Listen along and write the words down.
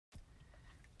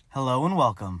Hello and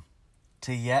welcome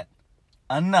to yet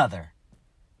another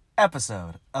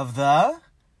episode of the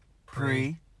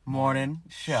Pre-Morning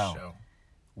Show.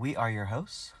 We are your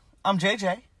hosts. I'm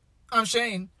JJ. I'm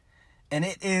Shane. And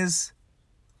it is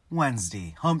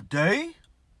Wednesday, hump day,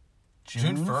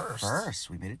 June 1st.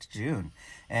 We made it to June.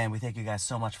 And we thank you guys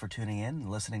so much for tuning in and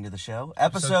listening to the show.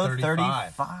 Episode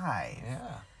 35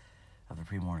 of the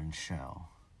Pre-Morning Show.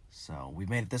 So we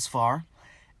made it this far.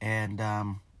 And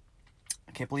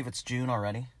I can't believe it's June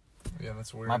already. Yeah,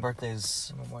 that's weird. My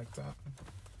birthday's I don't like that.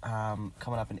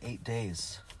 coming up in 8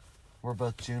 days. We're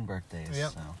both June birthdays.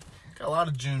 Yep. So Got a lot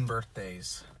of June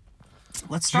birthdays.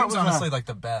 let's start June's with honestly like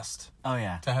the best oh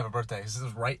yeah, to have a birthday. This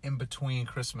is right in between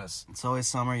Christmas. it's always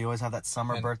summer. You always have that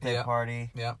summer And- birthday yeah. party.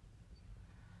 Yep.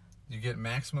 You get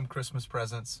maximum Christmas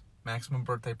presents, maximum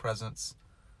birthday presents.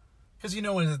 Because,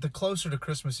 the closer to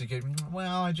Christmas you get,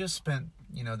 well, I just spent,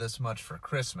 this much for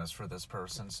Christmas for this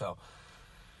person. So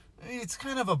it's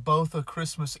kind of both a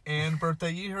Christmas and birthday.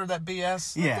 You heard that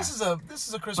BS? Yeah. This is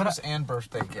a Christmas and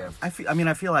birthday gift. I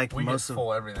feel like We get most of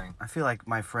full everything. I feel like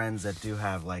my friends that do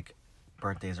have like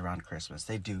birthdays around Christmas,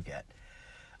 they do get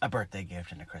a birthday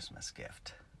gift and a Christmas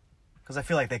gift. Because I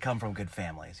feel like they come from good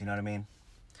families. You know what I mean?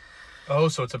 Oh,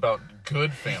 so it's about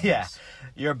good families. Yeah,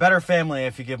 you're a better family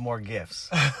if you give more gifts.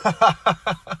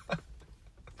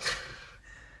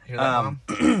 Hear that,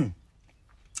 Mom?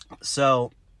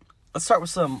 So let's start with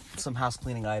some house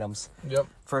cleaning items. Yep.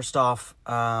 First off,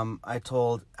 I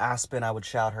told Aspen I would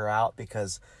shout her out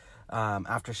because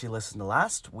after she listened to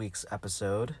last week's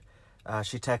episode,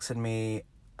 she texted me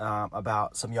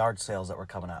about some yard sales that were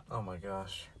coming up. Oh my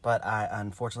gosh. But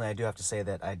unfortunately, I do have to say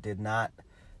that I did not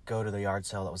go to the yard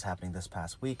sale that was happening this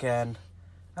past weekend.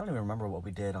 I don't even remember what we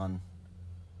did on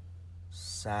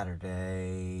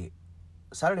Saturday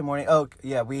morning. Oh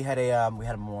yeah, we had a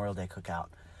Memorial Day cookout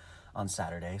on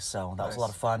Saturday, so that was a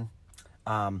lot of fun.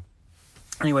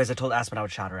 Anyways, I told Aspen I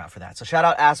would shout her out for that. So shout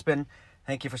out Aspen.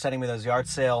 Thank you for sending me those yard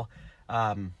sale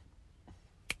I don't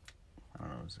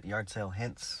know, yard sale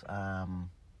hints,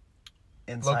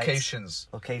 insights,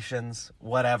 locations,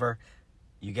 whatever.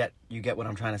 You get what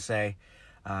I'm trying to say.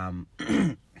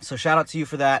 So shout out to you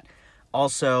for that.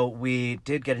 Also, we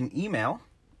did get an email.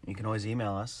 You can always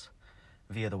email us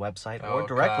via the website or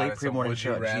directly,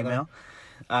 premorningshow@gmail.com.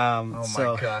 Oh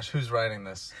my gosh, who's writing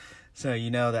this? So you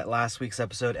know that last week's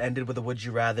episode ended with a Would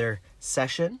You Rather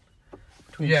session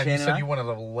between Yeah, Shane you and said I. you wanted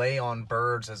to lay on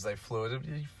birds as they flew.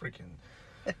 You freaking...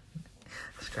 I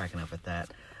was cracking up at that.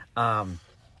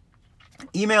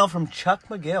 Email from Chuck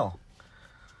McGill.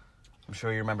 I'm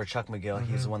sure you remember Chuck McGill.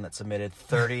 Mm-hmm. He's the one that submitted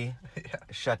 30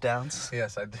 shutdowns.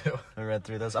 Yes, I do. I read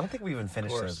through those. I don't think we even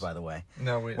finished those, by the way.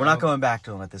 No, we're not going back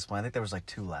to them at this point. I think there was like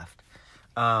 2 left.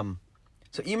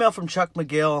 So email from Chuck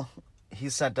McGill. He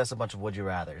sent us a bunch of Would You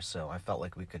Rathers, so I felt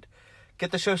like we could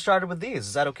get the show started with these.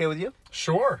 Is that okay with you?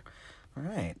 Sure. All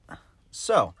right.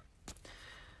 So,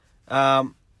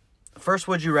 first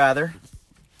Would You Rather.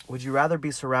 Would you rather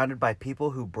be surrounded by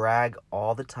people who brag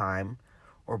all the time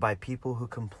or by people who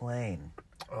complain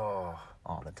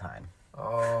all the time?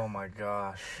 Oh my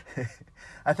gosh.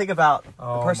 I think about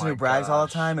the person who brags all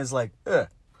the time is like, ugh.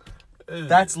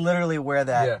 That's literally where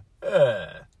that...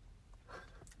 Yeah.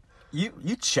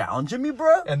 You challenging me,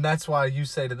 bro? And that's why you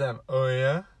say to them, oh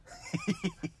yeah?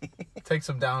 Takes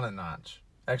them down a notch.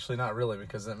 Actually, not really,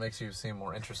 because it makes you seem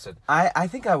more interested. I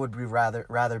think I would be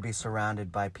rather be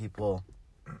surrounded by people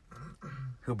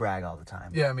who brag all the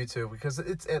time. Yeah, me too, because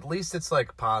at least it's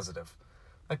like positive.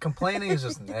 Like complaining is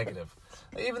just negative.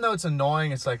 Even though it's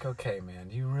annoying, it's like, okay,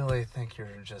 man, you really think you're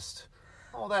just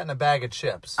all that in a bag of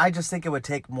chips. I just think it would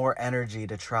take more energy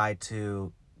to try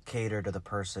to cater to the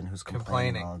person who's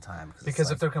complaining all the time. Because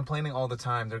if they're complaining all the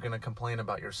time, they're going to complain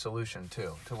about your solution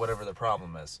too, to whatever the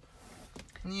problem is.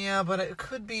 Yeah, but it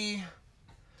could be,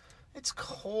 it's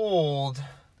cold.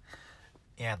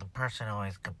 Yeah, the person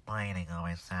always complaining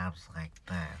always sounds like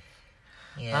that.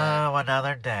 Yeah. Oh,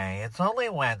 another day. It's only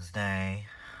Wednesday.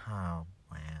 Oh,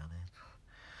 man.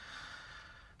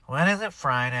 When is it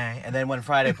Friday? And then when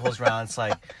Friday pulls around, it's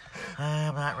like,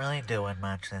 I'm not really doing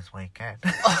much this weekend.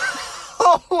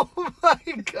 Oh my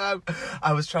God.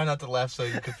 I was trying not to laugh so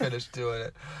you could finish doing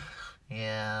it.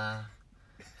 Yeah.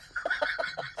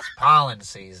 It's pollen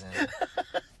season.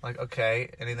 Like,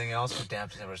 okay, anything else? Damn,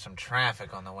 there was some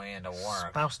traffic on the way into work.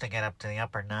 Supposed to get up to the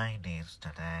upper 90s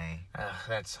today. Ugh,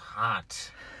 that's hot.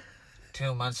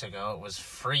 2 months ago, it was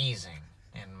freezing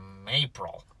in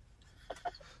April.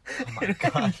 Oh my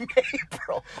God.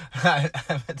 April. I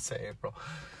meant to say April.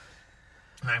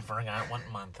 I forgot what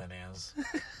month it is.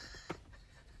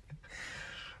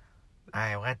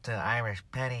 I went to Irish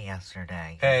Penny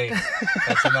yesterday. Hey,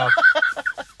 that's enough.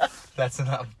 That's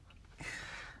enough.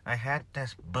 I had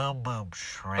this boom boom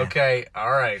shrimp. Okay,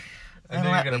 all right. I And knew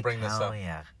you were let going to me bring this tell up.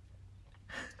 ya,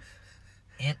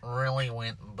 it really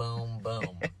went boom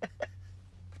boom.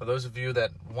 For those of you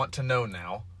that want to know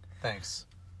now, thanks.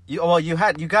 You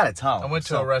got to tell. I went to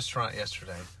So- a restaurant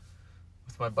yesterday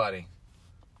with my buddy,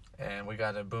 and we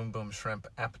got a boom boom shrimp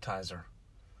appetizer,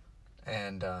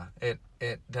 and it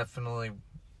definitely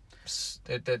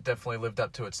lived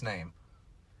up to its name.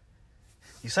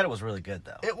 You said it was really good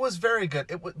though. It was very good.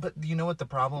 But you know what the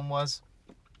problem was?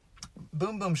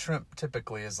 Boom boom shrimp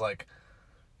typically is like,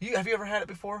 have you ever had it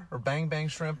before? Or bang bang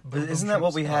shrimp? Boom, Isn't boom that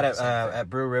what shrimp's we not had the same thing. at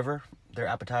Brew River? Their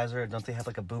appetizer, don't they have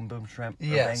like a boom boom shrimp? Or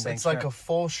Yes, bang, bang it's like a shrimp?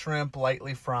 full shrimp,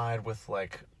 lightly fried with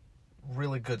like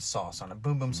really good sauce on it.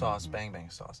 Boom boom sauce, bang bang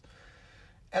sauce.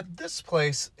 At this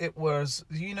place, it was,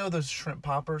 you know those shrimp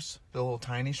poppers? The little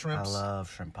tiny I shrimps?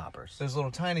 love shrimp poppers. Those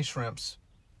little tiny shrimps.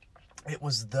 It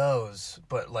was those,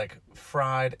 but like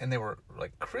fried, and they were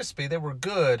like crispy. They were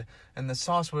good, and the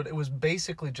sauce it was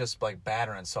basically just like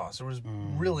batter and sauce. There was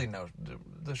really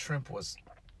the shrimp was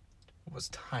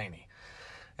tiny.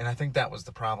 And I think that was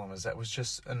the problem, is that it was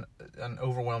just an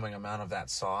overwhelming amount of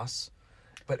that sauce.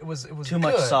 But it was Too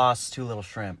much good. sauce, too little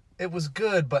shrimp. It was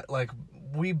good, but like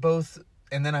we both,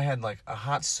 and then I had like a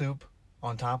hot soup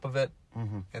on top of it,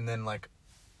 and then like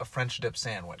a French dip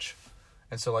sandwich.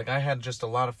 And so like I had just a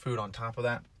lot of food on top of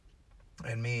that.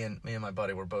 And me and my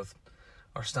buddy were both,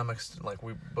 our stomachs, like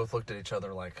we both looked at each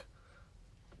other like,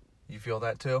 you feel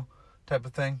that too? Type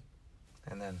of thing.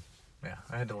 And then, yeah,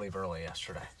 I had to leave early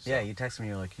yesterday. So. Yeah, you texted me.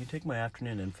 You're like, "Can you take my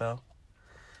afternoon info?"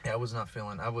 Yeah, I was not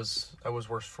feeling. I was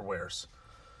worse for wears,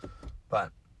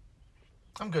 but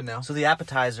I'm good now. So the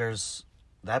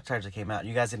appetizer came out.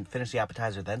 You guys didn't finish the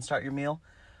appetizer, then start your meal,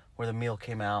 or the meal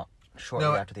came out shortly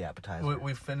No, after the appetizer.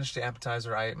 We finished the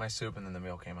appetizer. I ate my soup, and then the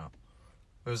meal came out.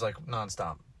 It was like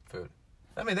nonstop food.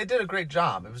 I mean, they did a great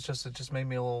job. It just made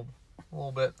me a little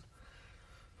bit.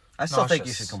 I still think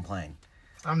you nauseous. should complain.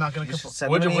 I'm not gonna You should complain.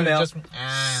 send Would them you an email.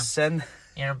 just? Send.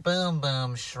 Your boom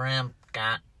boom shrimp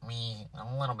got me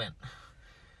a little bit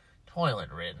toilet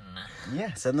ridden.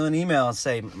 Yeah, send them an email and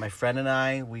say, "My friend and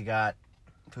I, we got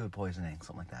food poisoning,"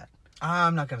 something like that.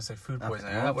 I'm not gonna say food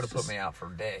poisoning. well, That would have just- put me out for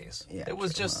days. Yeah, it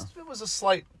was true, just. It was a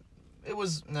slight. It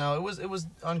was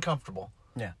uncomfortable.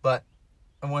 Yeah. But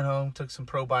I went home, took some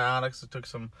probiotics, I took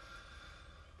some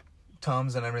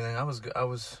Tums and everything. I was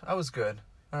good.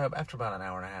 After about an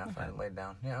hour and a half, I laid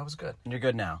down. Yeah, I was good. And you're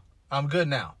good now. I'm good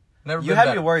now. Never You been had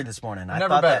better. me worried this morning. I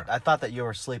Never better. thought that you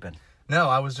were sleeping. No,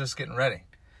 I was just getting ready.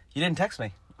 You didn't text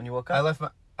me when you woke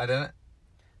up. I didn't.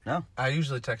 No. I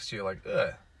usually text you like,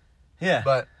 ugh. Yeah.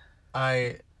 But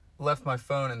I left my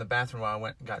phone in the bathroom while I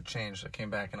went and got changed. I came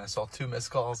back and I saw 2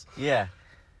 missed calls. Yeah.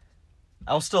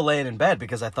 I was still laying in bed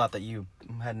because I thought that you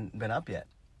hadn't been up yet.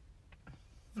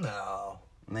 No.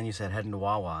 And then you said heading to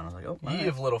Wawa, and I was like, "Oh, all You right."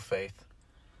 have little faith.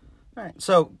 All right.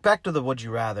 So back to the would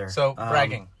you rather. So,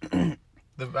 bragging.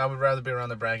 I would rather be around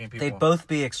the bragging people. They'd both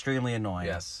be extremely annoying.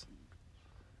 Yes.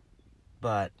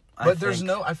 But There's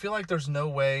I feel like there's no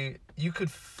way you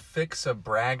could fix a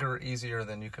bragger easier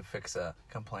than you could fix a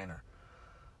complainer.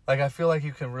 Like, I feel like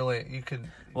you could.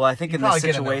 Well, I think you'd in this probably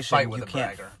get into a situation fight with you a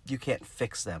can't bragger.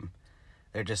 fix them.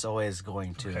 They're just always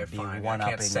going to Okay, be fine. one I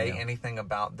upping can't say you. anything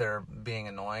about their being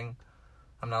annoying.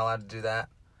 I'm not allowed to do that.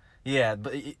 Yeah,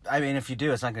 but I mean, if you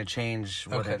do, it's not going to change.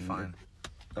 Okay, fine.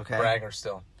 Okay. Bragger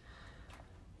still.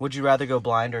 Would you rather go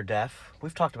blind or deaf?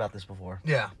 We've talked about this before.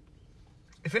 Yeah.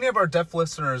 If any of our deaf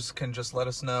listeners can just let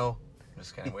us know. I'm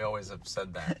just kidding. We always have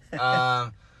said that.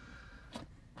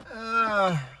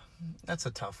 That's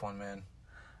a tough one, man.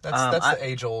 That's the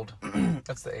age old.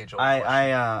 That's the age old.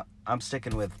 I'm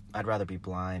sticking with. I'd rather be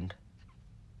blind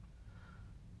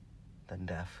than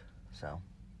deaf. So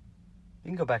you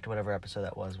can go back to whatever episode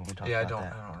that was when we talked Yeah, about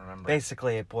that. I don't remember.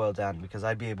 Basically, it boiled down because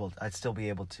I'd still be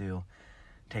able to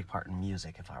take part in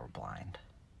music if I were blind.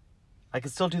 I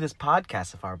could still do this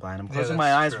podcast if I were blind. I'm closing my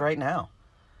that's eyes true. right now.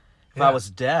 If Yeah. I was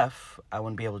deaf, I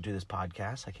wouldn't be able to do this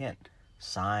podcast. I can't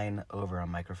sign over a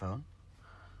microphone.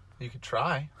 You could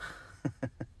try.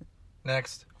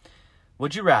 Next.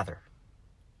 Would you rather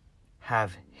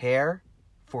have hair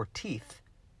for teeth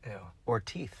Ew. or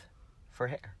teeth for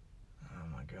hair? Oh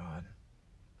my god.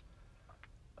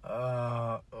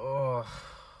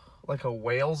 Like a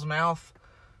whale's mouth.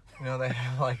 You know, they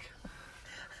have like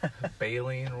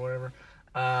baleen or whatever.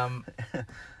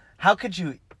 How could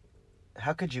you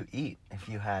eat if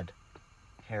you had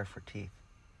hair for teeth?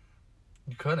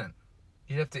 You couldn't.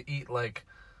 You'd have to eat like.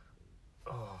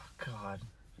 Oh god.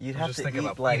 You'd I'm have just to thinking eat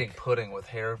about like eating pudding with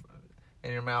hair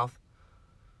in your mouth.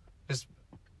 Just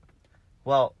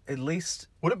Well, at least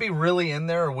Would it be really in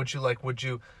there, or would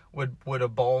would a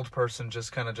bald person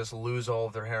just kind of just lose all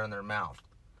of their hair in their mouth?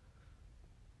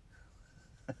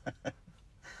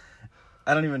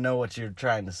 I don't even know what you're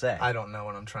trying to say. I don't know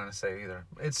what I'm trying to say either.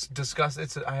 It's disgusting.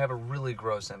 I have a really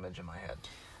gross image in my head.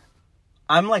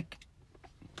 I'm like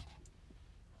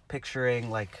picturing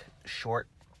like short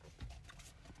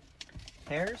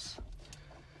hairs.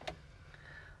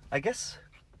 I guess.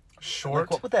 Short.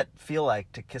 Like, what would that feel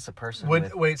like to kiss a person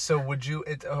with? Wait, so would you?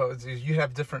 You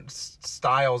have different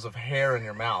styles of hair in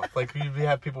your mouth. Like you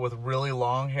have people with really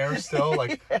long hair still,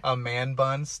 like a man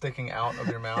bun sticking out of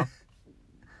your mouth.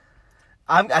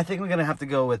 I think we're gonna have to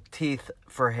go with teeth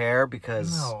for hair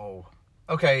because No.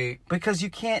 Okay. because you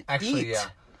can't Actually, eat.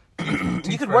 yeah.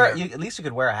 You could for wear hair. at least you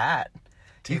could wear a hat.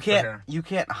 Teeth You for can't hair. you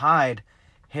can't hide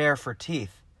hair for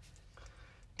teeth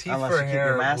Teeth unless for you keep hair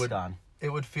your mask would, on.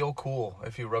 It would feel cool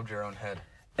if you rubbed your own head.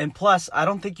 And plus, I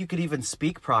don't think you could even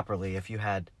speak properly if you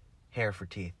had hair for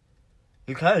teeth.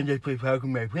 You kind of just be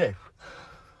talking like this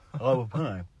all the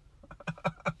time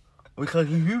because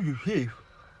you use your teeth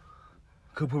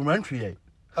to pronunciate.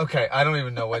 Okay, I don't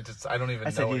even know what. I don't even I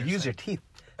know. said what you you're use saying. your teeth.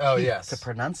 Oh, teeth yes. to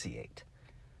pronunciate.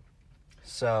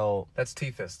 So That's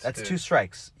teethist. that's dude. 2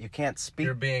 strikes. You can't speak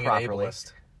You're being properly. an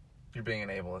ableist. You're being an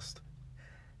ableist.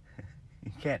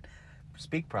 You can't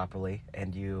speak properly,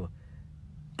 and you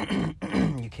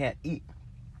you can't eat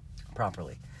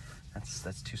properly.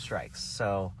 That's 2 strikes.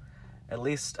 So, at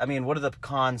least, I mean, what are the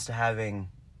cons to having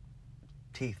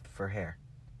teeth for hair?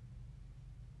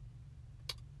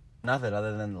 Nothing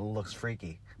other than it looks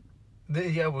freaky.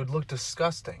 Yeah, it would look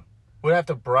disgusting. Would I have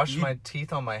to brush my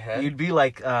teeth on my head? You'd be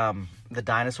like the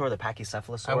dinosaur, the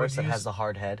Pachycephalosaurus that use- has the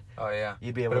hard head. Oh yeah.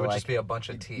 You'd be able but to it would like just be a bunch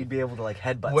of teeth. You'd be able to like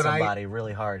headbutt Would I- somebody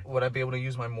really hard. Would I be able to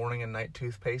use my morning and night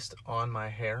toothpaste on my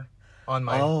hair? On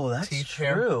my Oh, that's teeth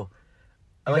hair? true.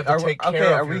 You Like, have to take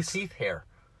care are of your we- teeth hair.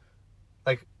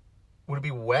 Like, would it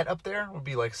be wet up there? Would it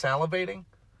be like salivating?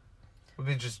 Would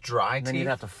it be just dry And then teeth? you'd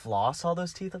have to floss all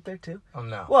those teeth up there too. Oh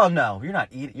no. Well, no, you're not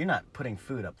eating. You're not putting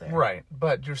food up there. Right,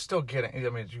 but you're still getting. I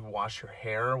mean, do you wash your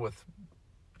hair with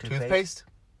toothpaste?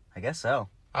 I guess so.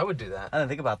 I would do that. I didn't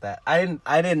think about that. I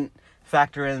didn't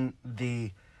factor in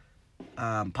the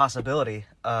possibility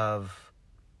of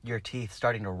your teeth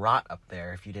starting to rot up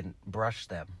there if you didn't brush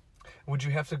them. Would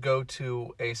you have to go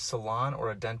to a salon or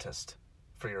a dentist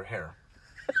for your hair?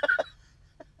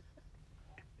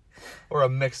 Or a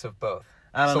mix of both?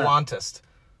 I don't know. Salontist.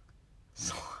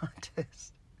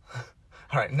 Scientist.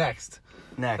 All right, next.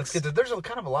 Next, Let's get to. There's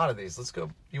kind of a lot of these. Let's go.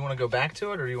 You want to go back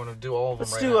to it, or you want to do all of them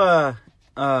let's right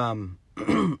do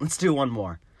now? let's do one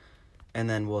more, and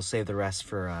then we'll save the rest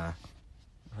for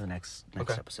the next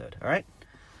Okay. episode. All right.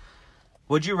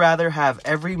 Would you rather have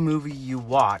every movie you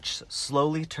watch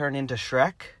slowly turn into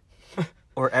Shrek,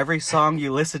 or every song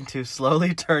you listen to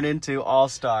slowly turn into All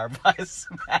Star by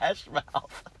Smash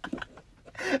Mouth?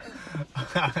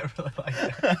 I really like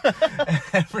that.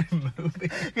 Every movie.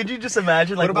 Could you just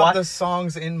imagine, like, What about the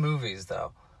songs in movies,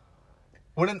 though?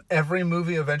 Wouldn't every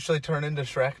movie eventually turn into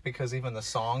Shrek because even the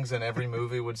songs in every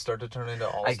movie would start to turn into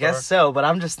All-Star? I guess so, but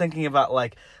I'm just thinking about,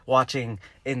 like, watching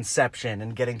Inception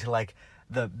and getting to, like,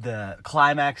 the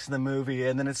climax of the movie,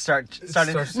 and then it starting.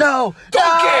 starts- No,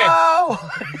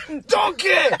 Donkey! no!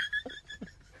 Donkey!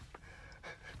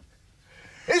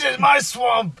 This is my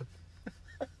swamp!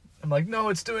 I'm like, no,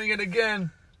 it's doing it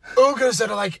again. Ogres that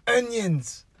are like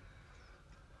onions.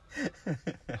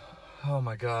 Oh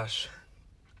my gosh.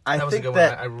 I That was a think good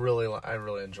that one. I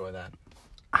really enjoy that.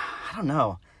 I don't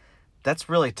know. That's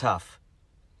really tough.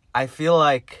 I feel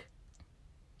like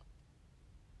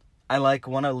I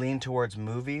want to lean towards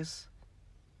movies,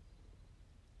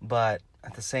 but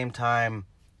at the same time,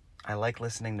 I like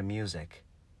listening to music.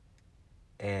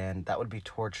 And that would be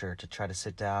torture to try to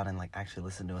sit down and, like, actually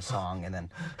listen to a song and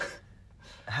then...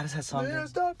 How does that song They go? don't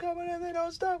stop coming and they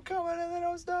don't stop coming and they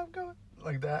don't stop coming.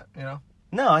 Like that, you know?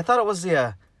 No, I thought it was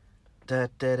the... Da,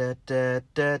 da, da, da,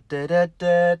 da, da, da,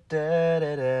 da, da,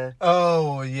 da, da.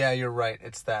 Oh, yeah, you're right.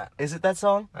 It's that. Is it that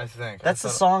song? I think. That's the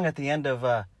song at the end of...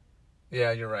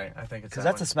 Yeah, you're right. I think it's Because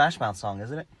that that's a Smash Mouth song,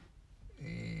 isn't it?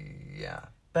 Yeah.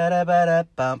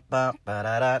 Ba-da-ba-da-bum, bum,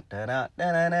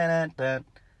 ba-da-da-da-da-da-da-da-da.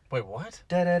 Wait, what?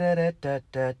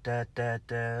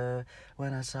 Da-da-da-da-da-da-da-da.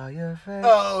 When I saw your face.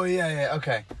 Oh, yeah.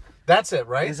 Okay. That's it,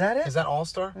 right? Is that it? Is that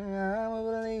All-Star? I won't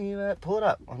believe it. Pull it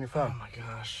up on your Oh, phone. my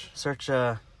gosh. Search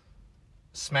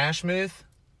Smash Mouth?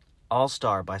 All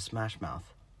Star by Smash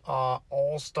Mouth.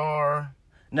 All-Star.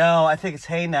 No, I think it's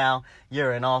Hey Now,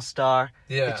 You're an All-Star.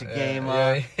 Yeah. Get your game yeah.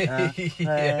 on. Yeah.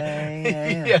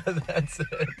 yeah. Yeah, that's it,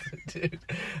 dude.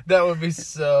 That would be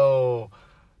so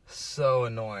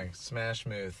annoying. Smash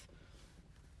Mouth.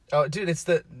 Oh, dude, it's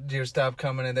the Dear Stop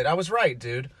Coming In. That I was right,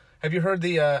 dude. Have you heard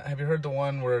the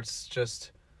one where it's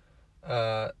just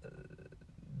hold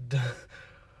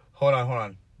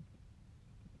on.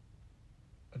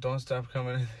 Don't stop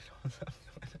coming in.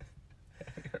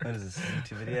 What is this, a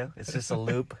YouTube video? It's just a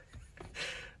loop.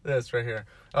 That's right here.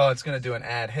 Oh, it's going to do an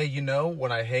ad. Hey, you know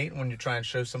what I hate? When you try and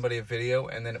show somebody a video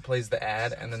and then it plays the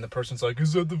ad and then the person's like,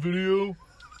 is that the video?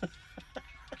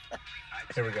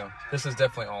 Here we go. This is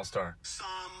definitely All-Star.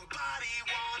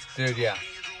 Dude, yeah.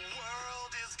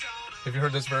 Have you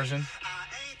heard this version?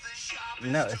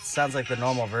 No, it sounds like the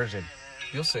normal version.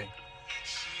 You'll see.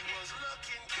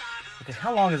 Okay,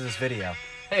 how long is this video?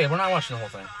 Hey, we're not watching the whole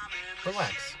thing.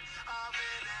 Relax.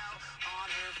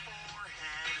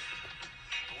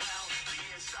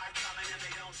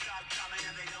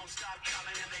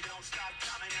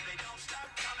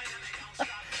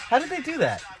 How did they do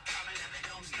that?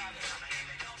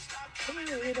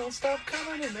 They don't stop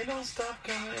coming and they don't stop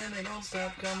coming and they don't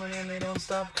stop coming and they don't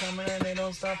stop coming and they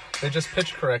don't stop. They just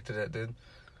pitch corrected it, dude.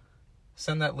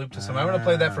 Send that loop to someone. I'm going to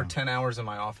play that for 10 hours in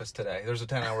my office today. There's a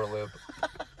 10-hour loop.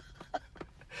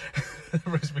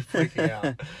 Everybody's be freaking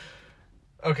out.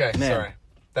 Okay, Man. sorry.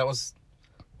 That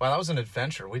was an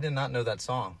adventure. We did not know that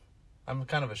song. I'm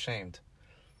kind of ashamed.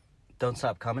 Don't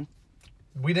Stop Coming?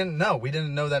 We didn't know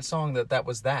that song that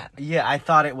was that. Yeah, I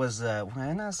thought it was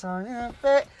When I Saw You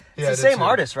Fit. It's Yeah, I the did same too.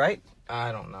 artist, right?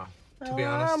 I don't know. To be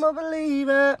honest. I'm a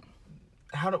believer.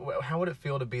 How would it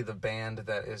feel to be the band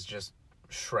that is just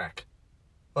Shrek?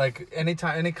 Like any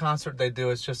concert they do,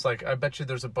 it's just like I bet you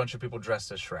there's a bunch of people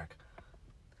dressed as Shrek.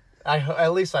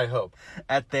 At least I hope.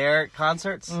 At their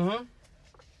concerts? Mm-hmm.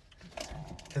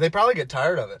 They probably get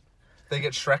tired of it. They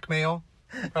get Shrek mail,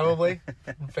 probably.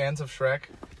 Fans of Shrek.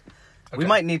 Okay. We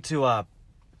might need to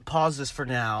pause this for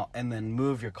now and then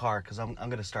move your car because I'm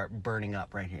going to start burning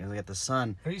up right here. Look at the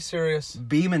sun Are you serious?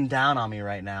 beaming down on me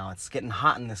right now. It's getting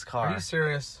hot in this car. Are you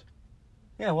serious?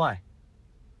 Yeah, why?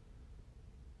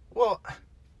 Well,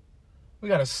 we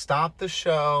got to stop the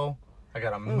show. I got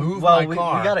to move well, my we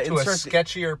car gotta to a insert the-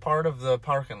 sketchier part of the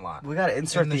parking lot. We got to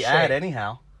insert In the the ad shade.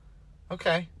 anyhow.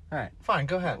 Okay, All right. fine,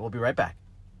 go ahead. We'll be right back.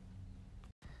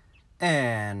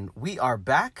 And we are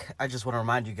back. I just want to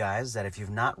remind you guys that if you've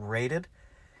not rated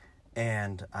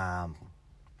and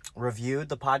reviewed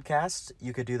the podcast,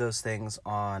 you could do those things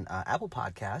on Apple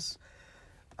Podcasts.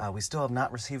 We still have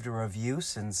not received a review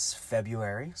since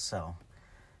February, so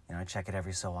I check it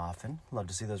every so often. Love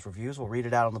to see those reviews. We'll read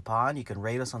it out on the pod. You can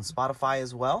rate us on Spotify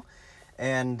as well.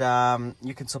 And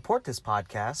you can support this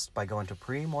podcast by going to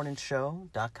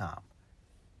premorningshow.com.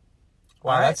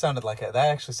 Wow, All right. that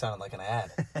actually sounded like an ad.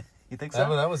 You think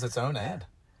so? That was its own ad.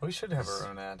 We should have our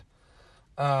own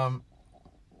ad.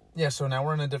 Yeah, so now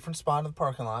we're in a different spot of the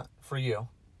parking lot for you.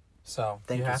 So,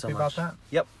 Thank you happy so much. about that?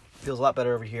 Yep. Feels a lot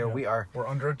better over here. Yeah. We're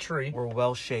under a tree. We're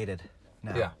well shaded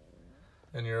now. Yeah.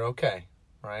 And you're okay,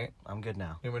 right? I'm good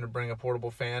now. You want me to bring a portable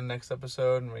fan next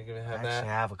episode and we can I have actually that?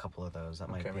 have a couple of those. That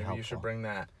might Okay, be maybe helpful. you should bring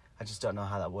that. I just don't know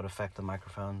how that would affect the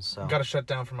microphones. So Got to shut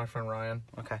down for my friend Ryan.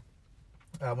 okay.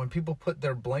 When people put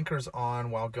their blinkers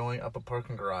on while going up a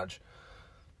parking garage,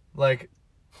 like,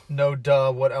 no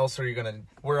duh, where else are you gonna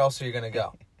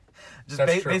go? Just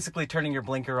That's true. basically turning your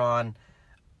blinker on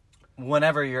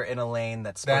whenever you're in a lane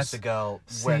that's supposed to go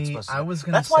where it's See, supposed to. I was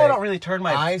gonna That's why I say, don't really turn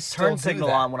my I still turn do signal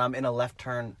that. on when I'm in a left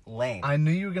turn lane. I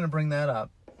knew you were gonna bring that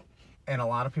up, and a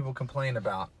lot of people complain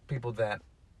about people that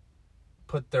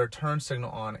put their turn signal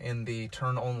on in the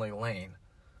turn only lane,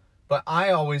 but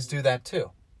I always do that too.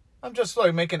 I'm just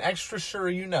like making extra sure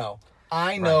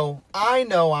I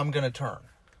know I'm gonna turn.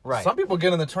 Right. Some people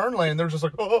get in the turn lane, they're just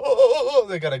like, oh,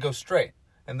 they gotta go straight,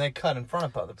 and they cut in front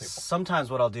of other people. Sometimes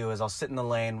what I'll do is I'll sit in the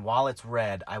lane while it's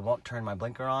red. I won't turn my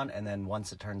blinker on, and then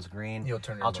once it turns green, You'll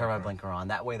turn your I'll turn my blinker blinker on.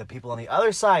 That way, the people on the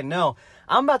other side know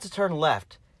I'm about to turn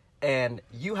left, and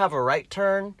you have a right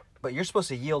turn, but you're supposed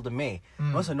to yield to me. The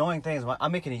most annoying thing is when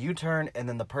I'm making a U-turn, and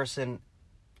then the person,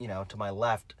 to my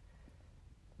left,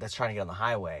 that's trying to get on the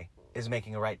highway, is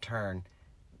making a right turn,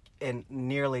 and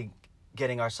nearly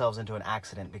getting ourselves into an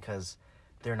accident because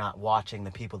they're not watching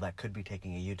the people that could be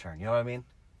taking a U-turn. You know what I mean?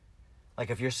 Like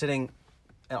if you're sitting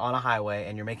on a highway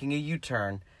and you're making a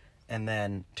U-turn, and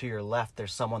then to your left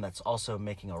there's someone that's also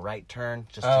making a right turn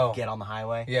just to get on the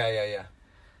highway. Yeah.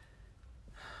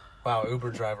 Wow,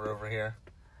 Uber driver over here.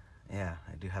 Yeah,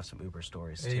 I do have some Uber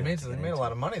stories Yeah, too. you made to get a into.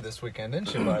 lot of money this weekend,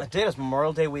 didn't you, I bud? did. It's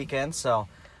Memorial Day weekend, so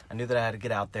I knew that I had to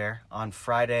get out there. On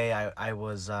Friday, I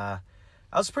was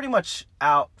pretty much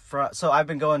out front. So I've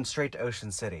been going straight to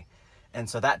Ocean City, and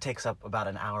so that takes up about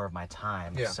an hour of my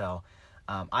time. Yeah. So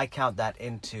I count that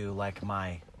into like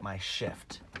my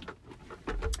shift.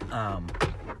 Well,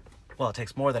 Well, it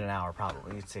takes more than an hour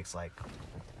probably. It takes like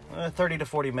 30 to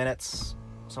 40 minutes,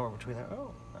 somewhere between there.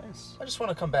 Oh, nice. I just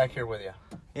want to come back here with you.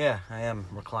 Yeah, I am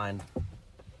reclined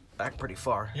back pretty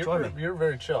far. Join me. You're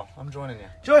very chill. I'm joining you.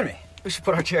 Join me. We should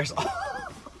put our chairs on.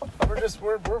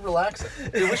 We're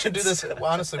relaxing. Dude, we should do this.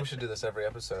 Honestly, we should do this every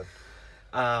episode.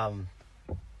 But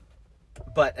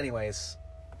anyways,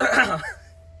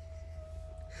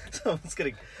 someone's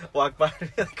gonna walk by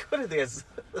and be like, "What are this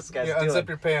guy's doing?" Unzip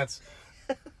your pants.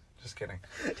 Just kidding.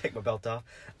 Take my belt off.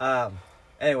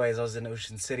 Anyways, I was in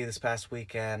Ocean City this past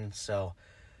weekend. So,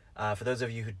 for those of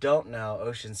you who don't know,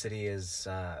 Ocean City is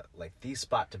like the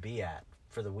spot to be at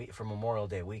for Memorial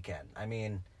Day weekend. I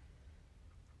mean,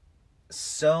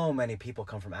 so many people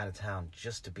come from out of town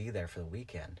just to be there for the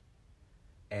weekend.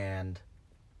 And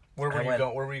where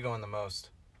were you going the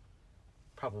most?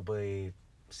 Probably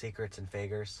Secrets and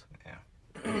Fagers.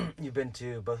 Yeah. You've been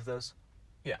to both of those?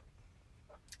 Yeah.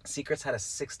 Secrets had a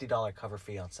 $60 cover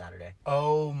fee on Saturday.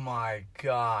 Oh my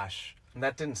gosh. And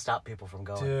that didn't stop people from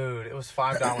going. Dude, it was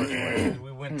 $5.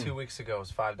 We went 2 weeks ago. It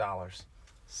was $5.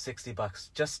 $60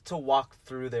 just to walk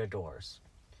through their doors.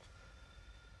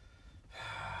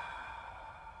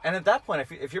 And at that point,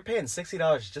 if you're paying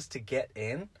 $60 just to get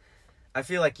in, I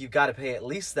feel like you've got to pay at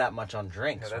least that much on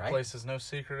drinks, yeah, that right? place is no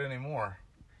secret anymore.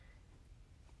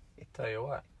 Tell you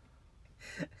what.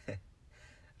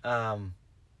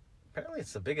 Apparently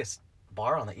it's the biggest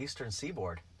bar on the Eastern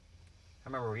Seaboard. I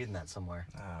remember reading that somewhere.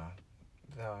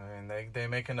 No, I mean, they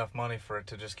make enough money for it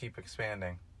to just keep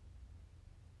expanding.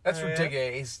 That's Oh, yeah?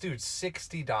 ridiculous. Dude,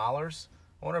 $60?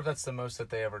 I wonder if that's the most that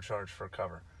they ever charge for a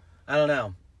cover. I don't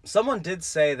know. Someone did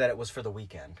say that it was for the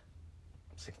weekend.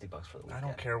 $60 for the weekend. I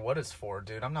don't care what it's for,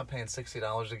 dude. I'm not paying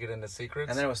 $60 to get into Secrets.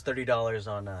 And then it was $30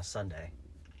 on Sunday.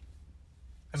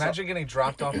 Imagine getting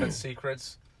dropped off at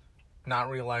Secrets, not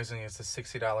realizing it's a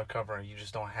 $60 cover, and you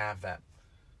just don't have that.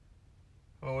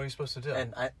 Well, what are you supposed to do?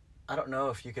 And I don't know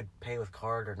if you could pay with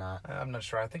card or not. I'm not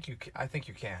sure. I think you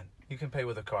can. You can pay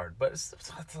with a card, but it's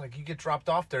like you get dropped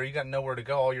off there. You got nowhere to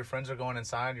go. All your friends are going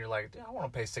inside. You're like, I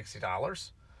want to pay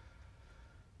 $60.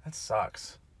 That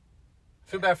sucks.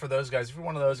 Feel bad for those guys. If you're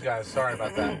one of those guys, sorry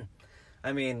about that.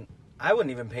 I mean, I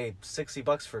wouldn't even pay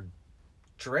 $60 for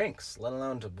drinks, let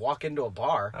alone to walk into a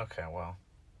bar. Okay, well,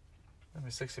 I mean,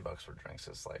 $60 for drinks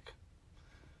is like,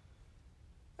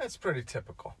 that's pretty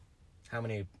typical. How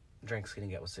many drinks can you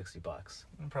get with $60?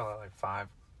 Probably like 5.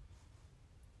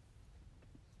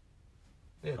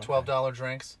 Yeah, Okay. $12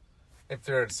 drinks. If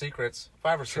they're at Secrets,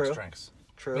 5 or 6 True. drinks.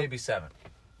 True. Maybe 7.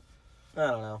 I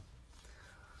don't know.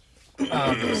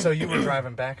 So you were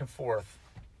driving back and forth.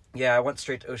 Yeah, I went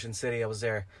straight to Ocean City. I was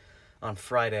there on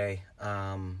Friday.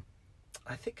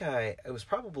 I think it was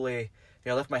probably,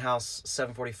 I left my house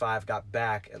 7:45, got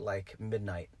back at like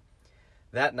midnight.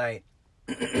 That night,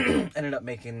 ended up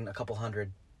making a couple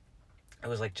hundred. It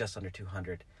was like just under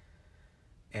 200.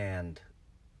 And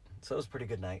so it was a pretty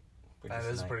good night. That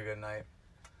is a pretty good night.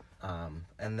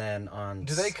 And then on...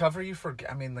 Do they cover you for,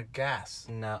 the gas?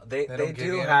 No, they don't give do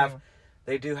you have... anything?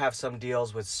 They do have some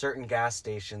deals with certain gas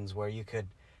stations where you could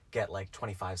get like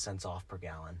 25 cents off per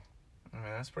gallon. I mean,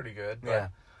 that's pretty good. But Yeah.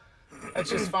 I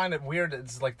just find it weird.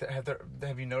 It's like,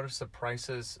 have you noticed the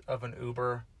prices of an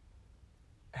Uber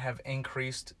have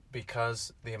increased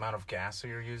because the amount of gas that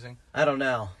you're using? I don't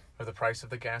know. Or the price of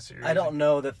the gas that you're I using? don't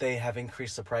know that they have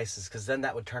increased the prices because then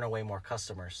that would turn away more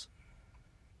customers.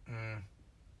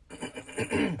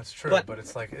 That's true, But- but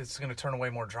it's like, it's going to turn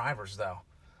away more drivers, though.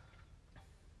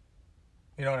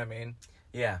 You know what I mean?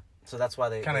 Yeah. So that's why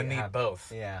they Kind of they need have-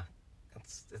 both. Yeah.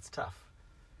 It's tough.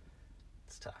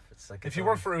 It's tough. It's like If you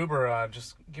work for Uber,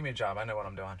 just give me a job. I know what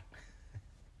I'm doing.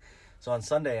 So on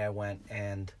Sunday I went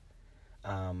and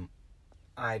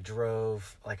I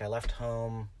drove, like I left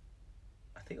home,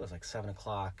 I think it was like 7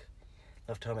 o'clock.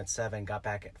 Left home at 7, got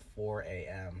back at 4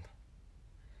 a.m.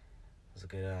 It was a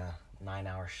good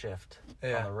 9-hour shift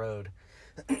Yeah. on the road.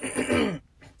 And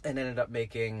ended up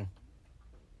making,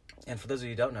 and for those of you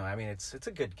who don't know, I mean, it's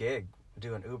a good gig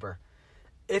doing Uber.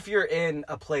 If you're in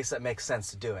a place that makes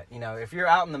sense to do it. If you're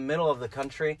out in the middle of the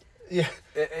country, Yeah.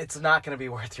 it's not going to be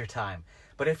worth your time.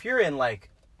 But if you're in like,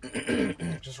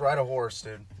 Just ride a horse,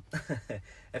 dude.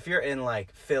 if you're in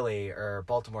like Philly or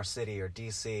Baltimore City or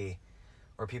DC,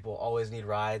 where people always need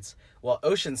rides, well,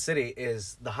 Ocean City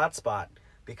is the hot spot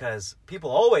because people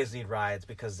always need rides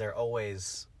because they're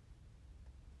always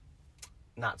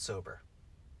not sober,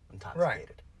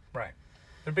 intoxicated. Right.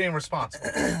 They're being responsible.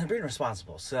 They're being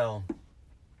responsible. So,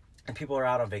 and people are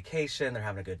out on vacation, they're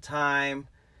having a good time.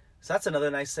 So that's another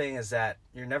nice thing is that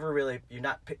you're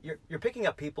picking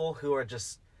up people who are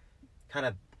just kind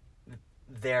of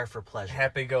there for pleasure.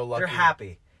 Happy-go-lucky. They're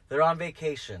happy. They're on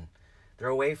vacation. They're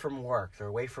away from work. They're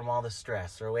away from all the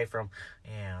stress. They're away from,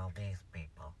 these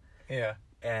people. Yeah.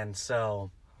 And so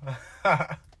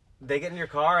they get in your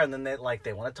car and then they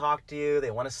want to talk to you. They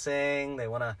want to sing.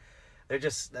 They're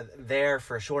just there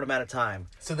for a short amount of time.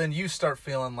 So then you start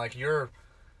feeling like you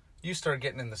start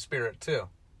getting in the spirit too.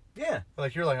 Yeah.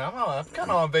 Like you're like, I'm kind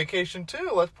of on vacation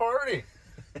too. Let's party.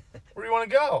 Where do you want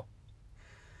to go?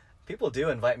 People do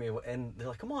invite me and they're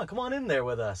like, come on in there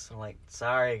with us. I'm like,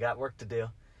 sorry, got work to do.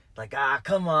 Like,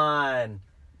 come on. I'm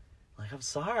like, I'm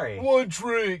sorry. One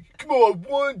drink. Come on,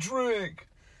 one drink.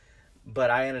 But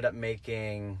I ended up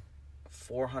making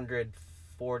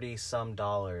 $440 some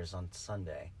on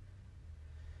Sunday.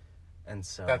 And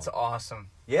so That's awesome.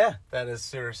 yeah, That is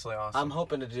seriously awesome. I'm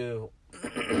hoping to do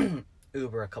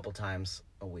Uber a couple times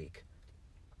a week.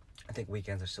 I think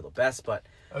weekends are still the best, but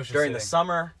Ocean during City. the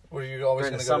summer, Were you always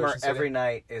during going the to go to summer, Ocean City? every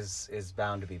night is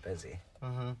bound to be busy.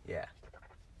 Mm-hmm. Yeah,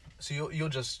 So you'll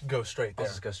just go straight there.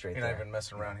 I'll just go straight You're there. not even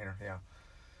messing around here. Yeah.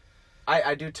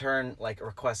 I do turn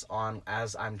requests on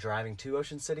as I'm driving to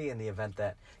Ocean City in the event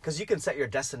that, because you can set your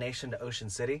destination to Ocean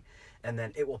City, and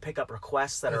then it will pick up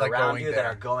requests that are Like around going you that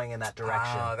there. are going in that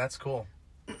direction. Ah, that's cool.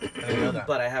 I didn't know that.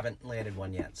 But I haven't landed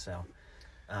one yet. So,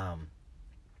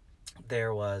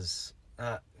 there was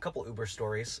a couple Uber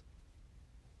stories.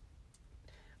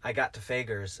 I got to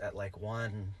Fager's at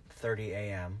 1:30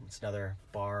 a.m. It's another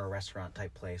bar or restaurant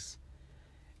type place,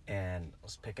 and I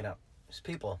was picking up these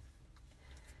people.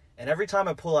 And every time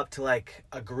I pull up to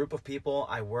a group of people,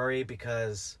 I worry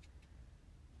because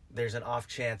there's an off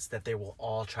chance that they will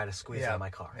all try to squeeze out of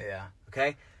my car. Yeah.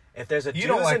 Okay, if there's a You do's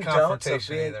don't like and don'ts of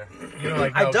confrontation being, either. You don't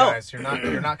like, I no, don't. guys,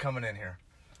 you're not coming in here.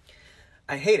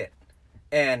 I hate it.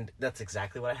 And that's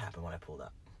exactly what happened when I pulled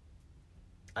up.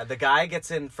 The guy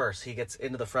gets in first. He gets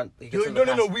into the front. He gets You're like,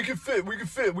 in no, we can fit.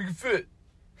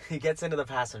 He gets into the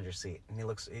passenger seat and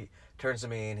he turns to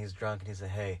me and he's drunk and he said,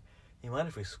 "Hey, you mind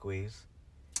if we squeeze?"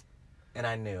 And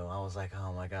I knew. I was like,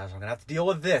 "Oh my gosh, I'm gonna have to deal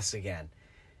with this again."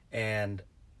 And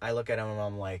I look at him and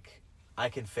I'm like, "I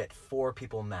can fit 4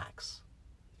 people max,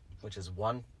 which is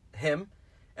him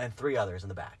and 3 others in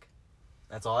the back.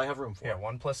 That's all I have room for." Yeah,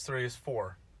 1 + 3 is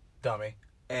 4, dummy.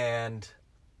 And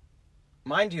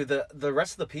mind you, the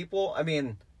rest of the people, I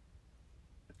mean,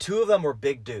 2 of them were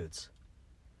big dudes.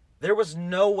 There was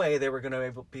no way they were going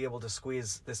to be able to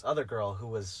squeeze this other girl who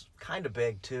was kind of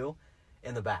big too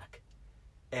in the back.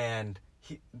 And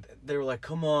they were like,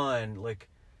 "Come on,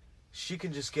 she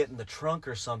can just get in the trunk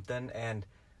or something." And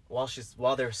while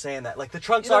they were saying that, the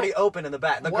trunk's already open in the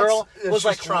back. The girl was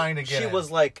she's trying to get she in?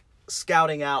 was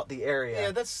scouting out the area.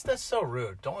 Yeah, that's so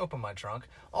rude. Don't open my trunk.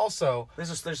 Also, There's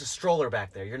a stroller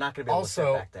back there. You're not going to be able to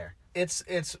sit back there.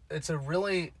 it's a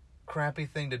really crappy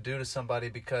thing to do to somebody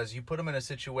because you put them in a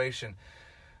situation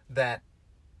that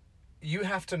you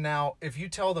have to now, if you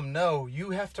tell them no,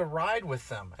 you have to ride with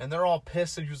them. And they're all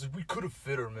pissed and you're like, "We could have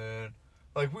fit her, man.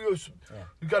 We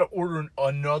got to order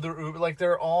another Uber."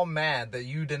 They're all mad that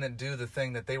you didn't do the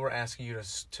thing that they were asking you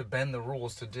to bend the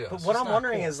rules to do. But what I'm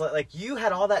wondering is, you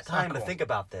had all that time to cool. think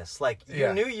about this. You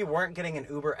Yeah. knew you weren't getting an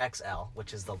Uber XL,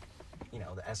 which is the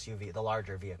SUV, the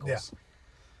larger vehicles.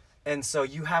 Yeah. And so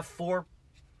you have you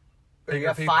Bigger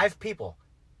have people. 5 people,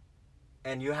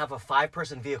 and you have a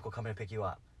 5-person vehicle coming to pick you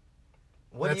up.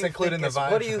 That's including the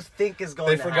vibe. What do you think is going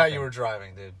They to forgot happen? you were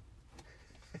driving, dude.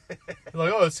 They're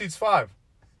like, "Oh, it seats 5.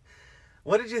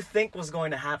 What did you think was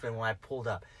going to happen when I pulled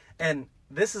up? And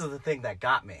this is the thing that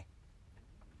got me.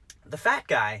 The fat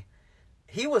guy,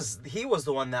 he was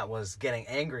the one that was getting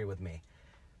angry with me.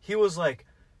 He was like,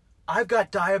 "I've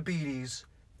got diabetes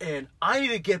and I need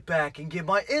to get back and get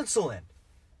my insulin."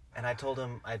 And I told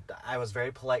him, I was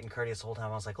very polite and courteous the whole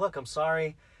time. I was like, "Look, I'm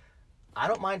sorry. I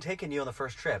don't mind taking you on the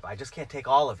first trip. I just can't take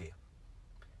all of you."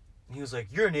 And he was like,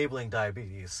 "You're enabling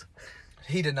diabetes."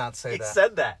 He did not say He that.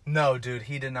 said that. No, dude,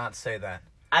 he did not say that.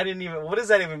 I didn't even, what does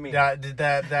that even mean? Yeah,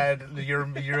 that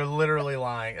you're literally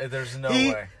lying. There's no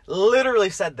He way. literally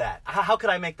said that. How could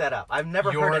I make that up? I've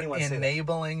never heard anyone say that.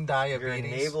 Enabling diabetes. You're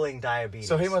enabling diabetes.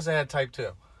 So he must have had type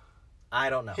 2. I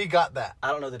don't know. He got that.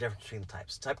 I don't know the difference between the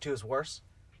types. Type 2 is worse.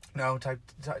 No, type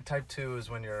 2 is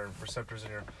when your receptors in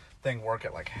your thing work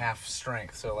at half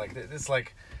strength. So it's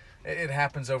it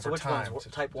happens over which time. one's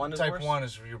type 1 is Type worse? 1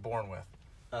 is you're born with.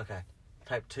 Okay.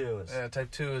 Type 2 is...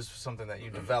 Type 2 is something that you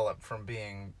develop from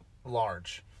being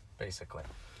large, basically.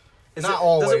 Is Not it,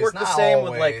 always. Does it work the not same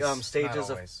always, with not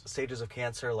stages of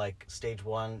cancer? Stage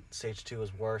 1, stage 2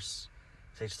 is worse.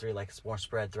 Stage 3, it's more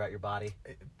spread throughout your body.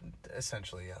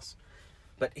 Essentially, yes.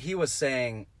 But he was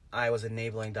saying I was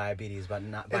enabling diabetes, but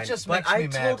not. It just but makes I me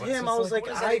mad. told him, I was what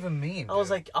does that even mean? I was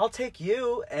dude? like, "I'll take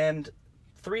you and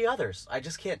 3 others. I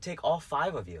just can't take all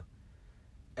 5 of you."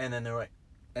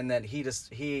 And then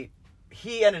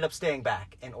he ended up staying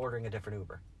back and ordering a different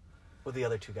Uber with the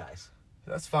other two guys.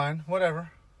 That's fine.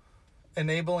 Whatever.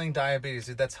 Enabling diabetes,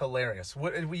 dude, that's hilarious.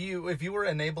 If you were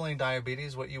enabling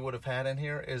diabetes, what you would have had in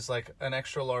here is like an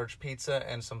extra large pizza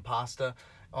and some pasta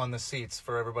on the seats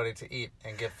for everybody to eat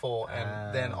and get full,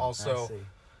 and then also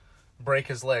break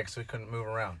his leg so he couldn't move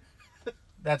around.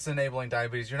 That's enabling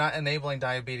diabetes. You're not enabling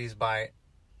diabetes by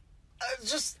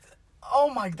that's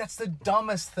the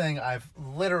dumbest thing I've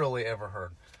literally ever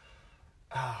heard.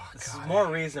 Oh, this God. is more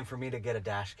reason for me to get a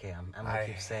dash cam. Emily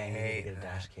keeps saying you need to get a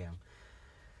dash cam.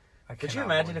 Could you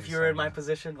imagine if you were in my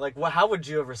position? Like, how would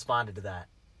you have responded to that?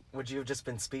 Would you have just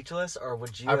been speechless, or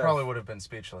would you? I probably would have been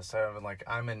speechless. I would have been like,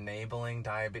 I'm enabling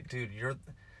diabetes. Dude,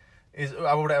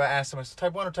 I would have asked him,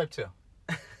 type 1 or type 2?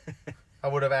 I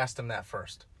would have asked him that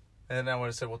first. And then I would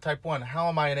have said, well, type 1, how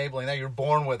am I enabling that? You're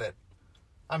born with it.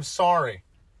 I'm sorry.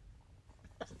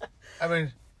 I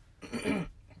mean,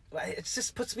 it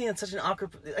just puts me in such an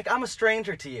awkward... Like, I'm a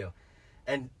stranger to you,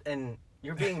 and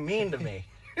you're being mean to me.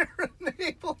 You're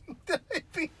enabling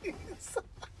diabetes.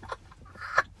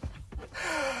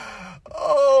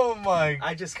 Oh my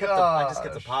I just kept gosh.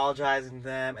 apologizing to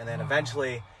them, and then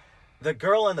eventually the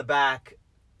girl in the back,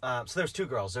 so there's two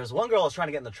girls. There's one girl that was trying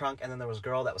to get in the trunk, and then there was a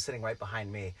girl that was sitting right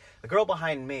behind me. The girl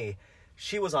behind me,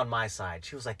 she was on my side.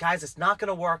 She was like, guys, it's not going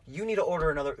to work. You need to order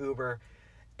another Uber,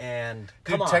 and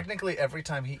come on. Technically, every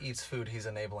time he eats food, he's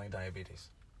enabling diabetes.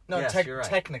 No, yes, you're right.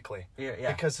 Technically.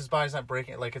 Yeah. Because his body's not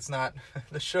breaking, like it's not,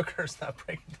 the sugar's not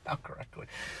breaking down correctly.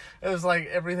 It was like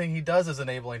everything he does is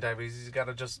enabling diabetes.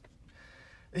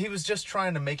 He was just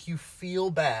trying to make you feel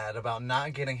bad about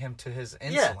not getting him to his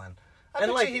insulin. Yeah.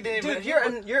 And like, he didn't dude,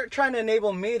 you're trying to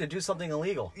enable me to do something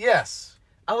illegal. Yes.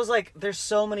 I was like, there's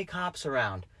so many cops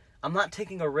around. I'm not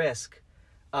taking a risk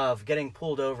of getting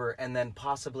pulled over and then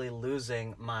possibly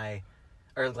losing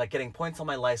getting points on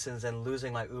my license and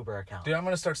losing my Uber account. Dude, I'm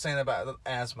going to start saying about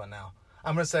asthma now.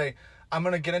 I'm going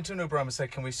to get into an Uber. I'm going to say,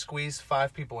 can we squeeze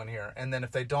 5 people in here? And then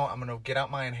if they don't, I'm going to get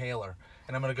out my inhaler.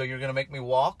 And I'm going to go, you're going to make me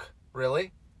walk?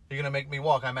 Really? You're going to make me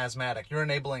walk. I'm asthmatic. You're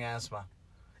enabling asthma.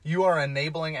 You are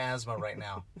enabling asthma right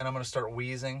now. And I'm going to start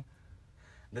wheezing.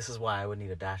 This is why I would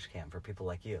need a dash cam for people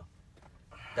like you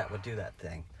that would do that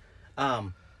thing.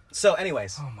 So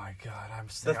anyways. Oh my God. I'm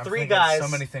three thinking guys. So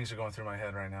many things are going through my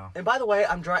head right now. And by the way,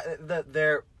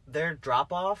 their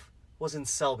drop off was in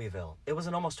Selbyville. It was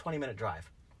an almost 20-minute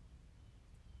drive.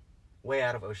 Way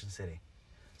out of Ocean City.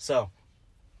 So.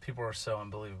 People are so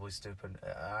unbelievably stupid.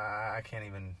 I can't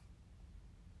even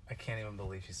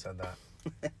believe you said that.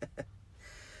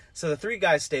 So the 3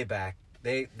 guys stay back.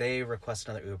 They request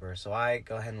another Uber. So I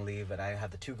go ahead and leave, and I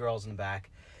have the 2 girls in the back.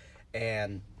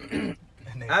 And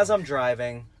as I'm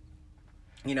driving,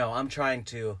 I'm trying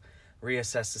to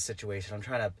reassess the situation. I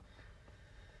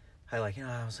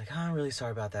was like, oh, I'm really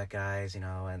sorry about that, guys,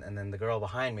 and then the girl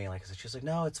behind me, like I said, she was like,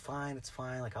 no, it's fine.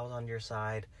 Like, I was on your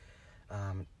side.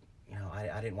 I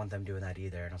didn't want them doing that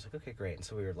either. And I was like, okay, great. And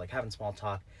so we were like having small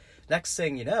talk. Next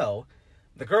thing you know,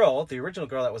 the original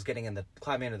girl that was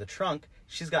climbing into the trunk,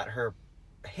 she's got her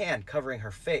hand covering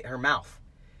her mouth.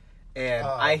 And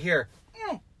I hear,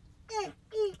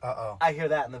 I hear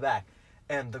that in the back.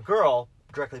 And the girl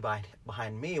directly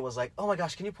behind me was like, oh my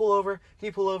gosh, can you pull over?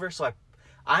 So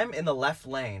I'm in the left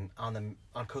lane on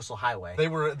Coastal Highway. They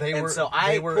were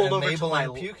pulled over to my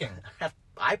puking.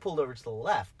 I pulled over to the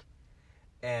left,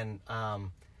 and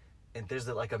there's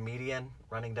a median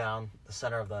running down the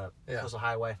center of the Coastal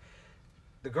Highway.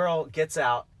 The girl gets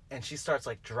out and she starts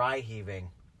like dry heaving.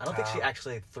 I don't think she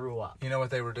actually threw up. You know what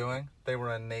they were doing? They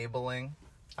were enabling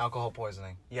alcohol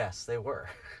poisoning. Yes, they were.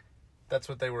 That's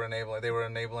what they were enabling. They were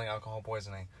enabling alcohol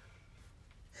poisoning.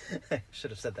 I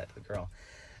should have said that to the girl.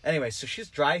 Anyway, so she's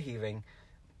dry heaving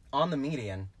on the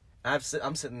median. I'm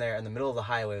sitting there in the middle of the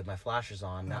highway with my flashers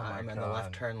on. Now I'm in the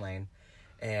left turn lane,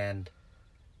 and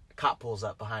a cop pulls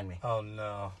up behind me. Oh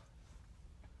no!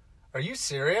 Are you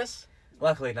serious?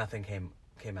 Luckily, nothing came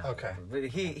out. Okay. But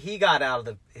he got out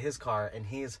of his car, and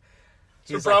he's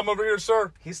no problem over here,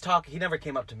 sir. He's talking. He never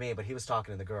came up to me, but he was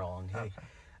talking to the girl, and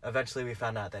eventually we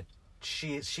found out that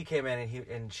she came in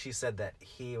and she said that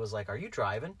he was like, "Are you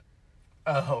driving?"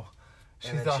 Oh.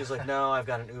 She's like, "No, I've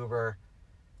got an Uber."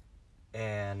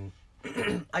 And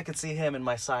I could see him in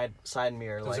my side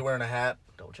mirror. Was he wearing a hat?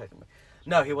 Double checking.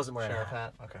 No, he wasn't wearing Sheriff a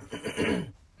hat. Okay.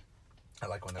 I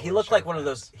like when they he looked like one of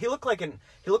those. He looked like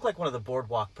one of the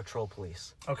Boardwalk Patrol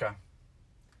police. Okay.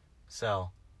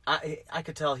 So I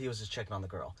could tell he was just checking on the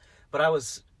girl, but I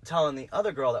was telling the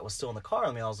other girl that was still in the car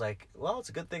with me. I was like, "Well, it's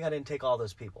a good thing I didn't take all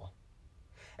those people."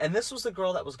 And this was the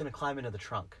girl that was going to climb into the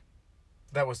trunk.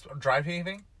 That was drive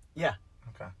heaving? Yeah.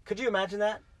 Okay. Could you imagine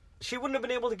that? she wouldn't have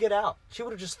been able to get out. She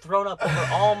would have just thrown up over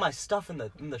all my stuff in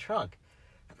the trunk.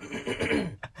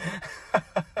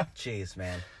 Jeez,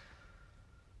 man.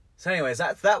 So anyways,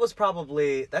 that's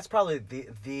probably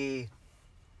the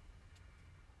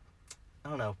I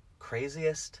don't know,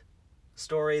 craziest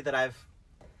story that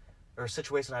or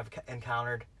situation I've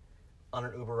encountered on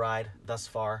an Uber ride thus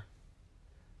far.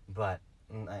 But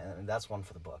that's one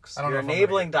for the books. You're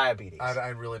enabling diabetes. I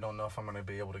really don't know if I'm going to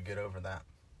be able to get over that.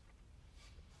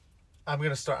 I'm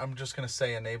just going to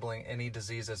say enabling any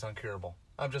disease is incurable.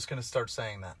 I'm just going to start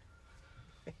saying that.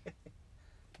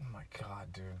 Oh my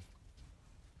God, dude.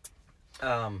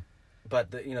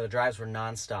 But the drives were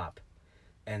nonstop.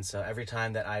 And so every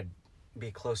time that I'd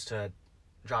be close to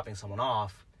dropping someone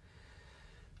off,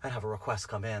 I'd have a request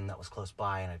come in that was close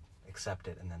by, and I'd accept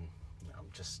it, and then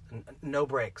just no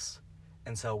breaks.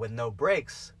 And so with no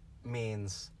breaks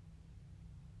means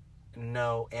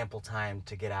no ample time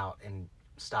to get out and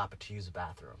stop to use the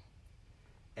bathroom.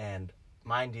 And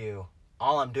mind you,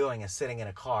 all I'm doing is sitting in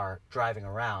a car driving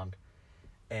around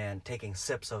and taking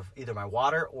sips of either my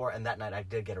water and that night I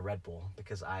did get a Red Bull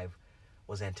because I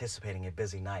was anticipating a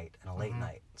busy night and a late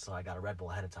night. So I got a Red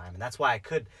Bull ahead of time. And that's why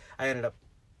I ended up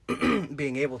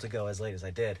being able to go as late as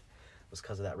I did, was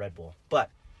because of that Red Bull. But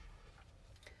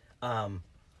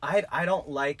I don't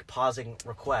like pausing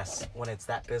requests when it's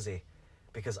that busy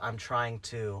because I'm trying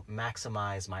to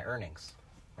maximize my earnings,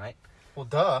 right? Well,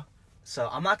 duh. So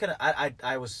I'm not gonna.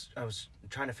 I was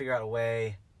trying to figure out a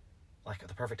way, like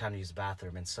the perfect time to use the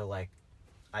bathroom, and so like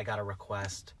I got a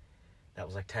request that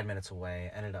was like 10 minutes away.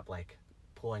 Ended up like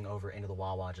pulling over into the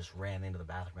Wawa, just ran into the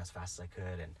bathroom as fast as I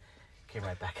could, and came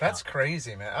right back out. That's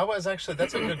crazy, man. That's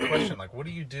a good question. Like, what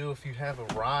do you do if you have a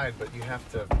ride but you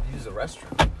have to use the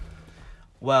restroom?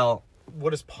 Well,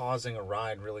 what does pausing a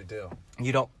ride really do?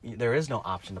 There is no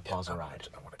option to pause a ride.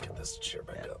 I want to get this chair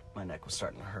back up. My neck was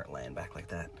starting to hurt laying back like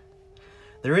that.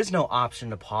 There is no option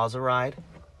to pause a ride.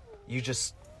 You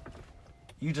just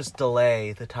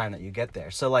delay the time that you get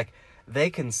there. So like they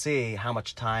can see how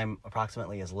much time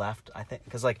approximately is left, I think,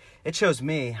 because like it shows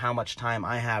me how much time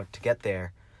I have to get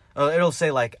there. It'll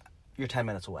say like you're 10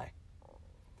 minutes away.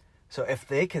 So if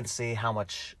they can see how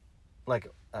much, like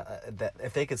that,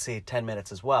 if they could see 10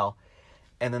 minutes as well,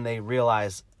 and then they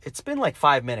realize it's been like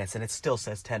 5 minutes and it still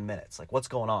says 10 minutes, like what's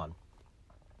going on,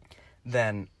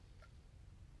 then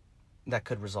that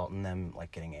could result in them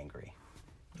like getting angry.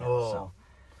 So,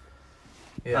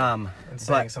 yeah. And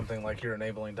saying something like you're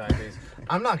enabling diabetes.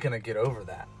 I'm not going to get over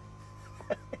that.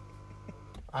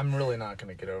 I'm really not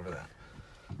going to get over that.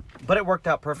 But it worked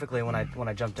out perfectly when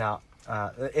I jumped out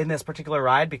in this particular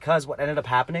ride, because what ended up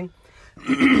happening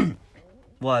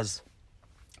was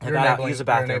I got out, used the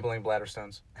bathroom. You're enabling bladder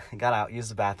stones. Got out, used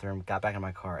the bathroom, got back in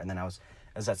my car, and then I was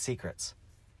at Secrets.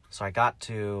 So I got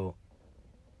to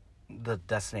the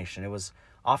destination. It was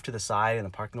off to the side in the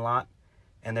parking lot,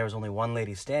 and there was only one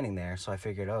lady standing there, so I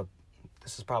figured, oh,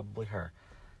 this is probably her.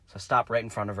 So I stopped right in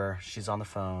front of her. She's on the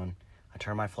phone. I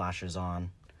turn my flashers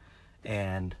on,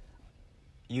 and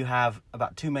you have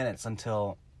about 2 minutes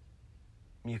until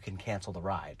you can cancel the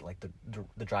ride, like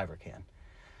the driver can.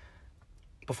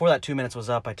 Before that 2 minutes was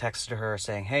up, I texted her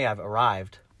saying, hey, I've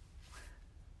arrived.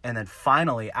 And then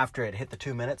finally, after it hit the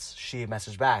 2 minutes, she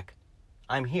messaged back,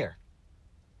 I'm here.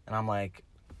 And I'm like,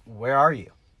 where are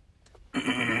you?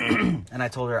 And I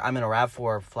told her, I'm in a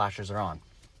RAV4, flashers are on.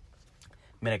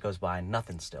 Minute goes by,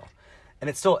 nothing still. And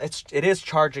it is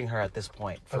charging her at this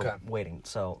point for waiting.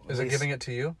 So is it giving it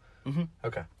to you? Mm-hmm.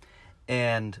 Okay.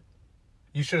 And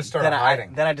you should have started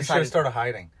hiding. Then I decided you should have started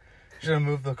hiding. You should have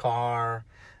moved the car,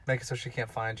 make it so she can't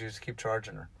find you, just keep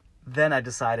charging her. Then I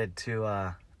decided to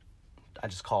I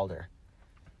just called her.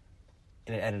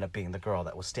 And it ended up being the girl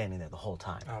that was standing there the whole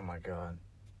time. Oh my God.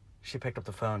 She picked up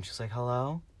the phone. She's like,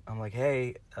 hello? I'm like,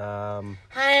 hey, Hi,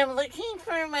 I'm looking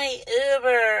for my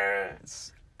Uber.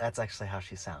 That's actually how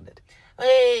she sounded.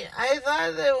 Wait, I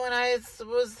thought that when I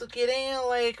was getting,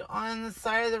 like, on the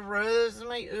side of the road,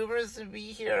 my Ubers to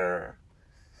be here.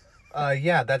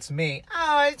 Yeah, that's me.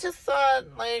 Oh, I just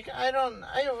thought, like, I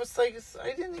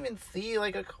didn't even see,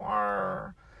 like, a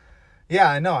car. Yeah,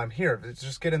 I know, I'm here.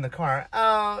 Just get in the car.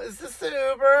 Oh, is this the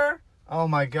Uber? Oh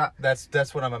my God,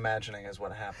 that's what I'm imagining is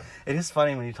what happened. It is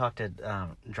funny when you talk to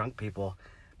drunk people,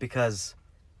 because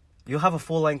you'll have a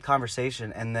full-length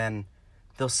conversation and then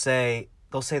they'll say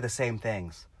the same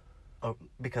things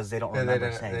because they don't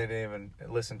remember saying. They didn't even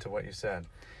listen to what you said.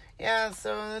 Yeah,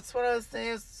 so that's what I was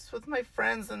saying. It's with my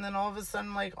friends, and then all of a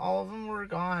sudden, like, all of them were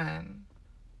gone.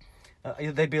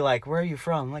 They'd be like, "Where are you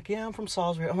from?" I'm like, "Yeah, I'm from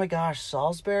Salisbury." Oh my gosh,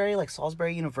 Salisbury, like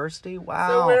Salisbury University. Wow.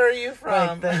 So where are you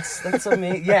from? Like, that's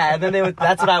amazing. Yeah, and then they would.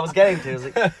 That's what I was getting to. I was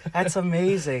like, "That's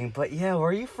amazing," but yeah, where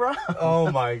are you from?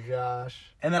 Oh my gosh.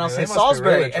 And then I'll Man, say they must be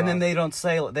Salisbury, really and then drunk.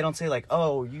 they don't say like,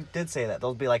 "Oh, you did say that."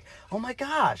 They'll be like, "Oh my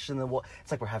gosh," and then it's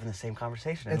like we're having the same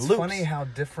conversation. In It's loops. funny how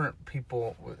different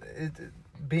people.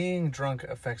 Being drunk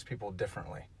affects people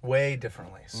differently, way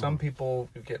differently. Some people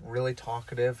get really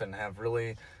talkative and have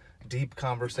really deep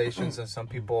conversations, and some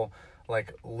people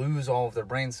like lose all of their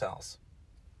brain cells.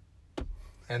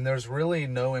 And there's really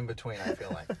no in between. I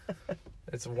feel like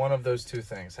it's one of those two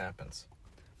things happens.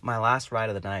 My last ride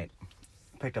of the night,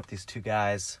 picked up these two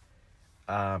guys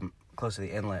close to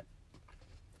the inlet,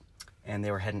 and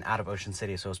they were heading out of Ocean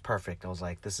City, so it was perfect. I was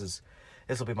like, this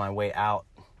will be my way out.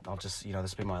 I'll just, this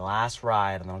will be my last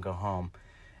ride, and then I'll go home.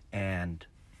 And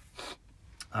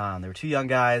they were two young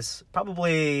guys,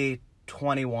 probably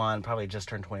 21, probably just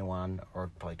turned 21, or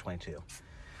probably 22.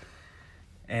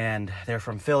 And they're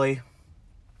from Philly.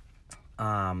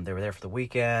 They were there for the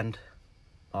weekend,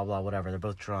 blah, blah, whatever. They're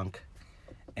both drunk.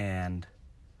 And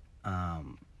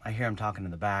I hear him talking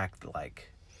in the back,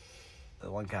 like,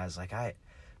 the one guy's like,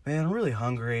 man, I'm really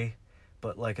hungry.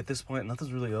 But, like, at this point,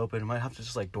 nothing's really open. I might have to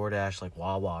just, like, DoorDash, like,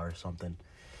 Wawa or something.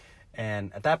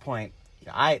 And at that point,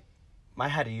 I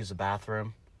had to use the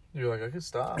bathroom. You're like, I could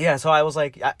stop. Yeah, so I was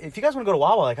like, if you guys want to go to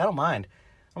Wawa, like, I don't mind.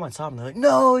 I don't mind stopping. They're like,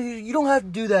 no, you don't have to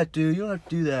do that, dude. You don't have to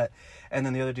do that. And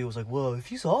then the other dude was like, well, if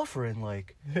he's offering,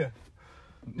 like... Yeah.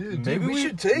 Maybe we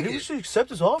should take maybe it. we should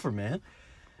accept his offer, man.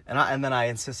 And then I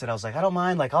insisted. I was like, I don't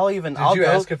mind. Like, I'll Did go. you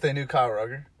ask if they knew Kyle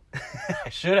Rugger? I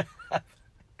should have.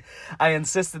 I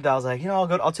insisted. I was like,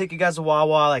 I'll take you guys to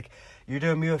Wawa. Like, you're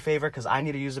doing me a favor because I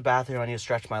need to use the bathroom. I need to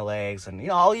stretch my legs, and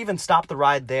I'll even stop the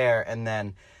ride there, and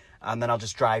then I'll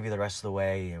just drive you the rest of the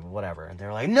way, whatever. And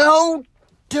they're like, no,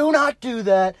 do not do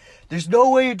that. There's no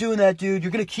way you're doing that, dude.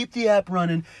 You're gonna keep the app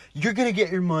running. You're gonna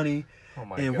get your money, Oh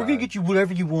my and God. we're gonna get you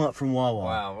whatever you want from Wawa.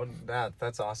 Wow,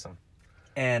 that's awesome.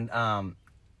 And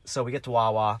so we get to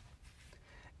Wawa,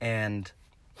 and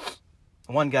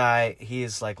one guy,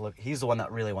 he's like, look, he's the one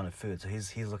that really wanted food, so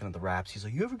he's looking at the wraps. He's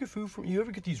like, you ever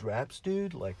get these wraps,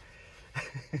 dude? Like,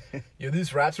 Yeah,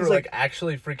 these wraps are He's like like-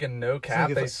 actually freaking no cap.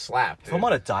 if They I- slap, dude. if I'm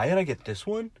on a diet, I get this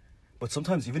one, but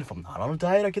sometimes even if I'm not on a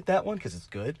diet, I get that one because it's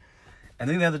good. And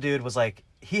then the other dude was like,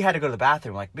 he had to go to the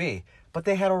bathroom like me, but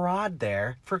they had a rod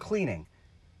there for cleaning.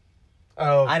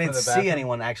 Oh, I for didn't the see bathroom?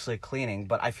 anyone actually cleaning,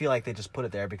 but I feel like they just put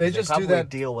it there because They they just probably do that.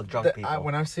 deal with drunk people.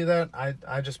 When I see that,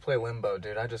 I just play limbo,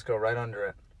 dude. I just go right under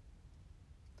it,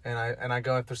 and I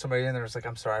go if there's somebody in there. It's like,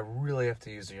 I'm sorry, I really have to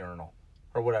use a urinal,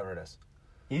 or whatever it is.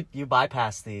 You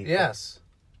bypass the... Yes,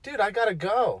 dude, I gotta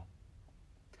go.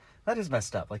 That is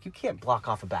messed up. Like, you can't block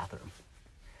off a bathroom.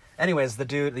 Anyways, the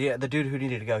dude who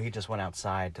needed to go, he just went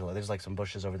outside to... There's, like, some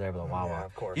bushes over there with a Wawa. Yeah,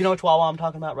 of course. You know which Wawa I'm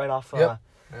talking about? Right off... Yep.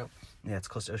 Yeah, it's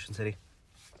close to Ocean City.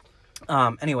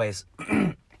 Anyways,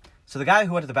 so the guy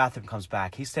who went to the bathroom comes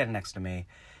back. He's standing next to me.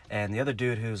 And the other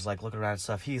dude who's, like, looking around and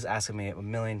stuff, he's asking me a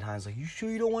million times, like, you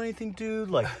sure you don't want anything, dude?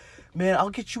 Like, man, I'll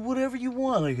get you whatever you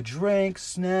want. Like, a drink,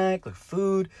 snack, like,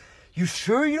 food. You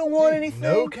sure you don't want anything?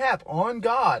 No cap, on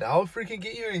God, I'll freaking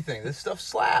get you anything. This stuff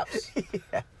slaps.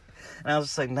 Yeah. And I was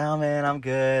just like, no, man, I'm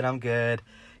good.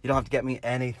 You don't have to get me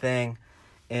anything.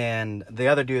 And the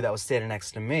other dude that was standing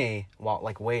next to me, while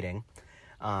like waiting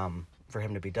for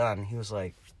him to be done, he was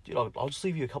like, dude, I'll just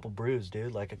leave you a couple brews,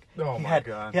 dude. Like, Oh he my had,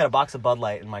 God. he had a box of Bud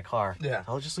Light in my car. Yeah.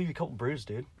 I'll just leave you a couple brews,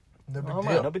 dude. No big Oh,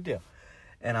 deal. man, no big deal.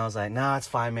 And I was like, nah, it's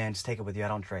fine, man. Just take it with you. I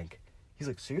don't drink. He's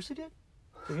like, seriously, dude?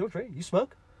 You don't drink? You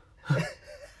smoke?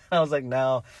 I was like,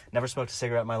 no, never smoked a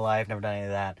cigarette in my life, never done any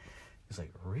of that. He's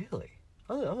like, really?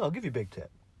 I'll give you a big tip.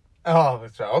 Oh,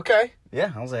 okay.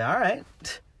 Yeah, I was like, all right.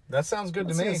 That sounds good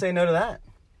Let's to me. say no to that.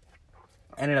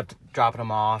 Ended up dropping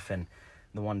him off, and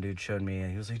the one dude showed me,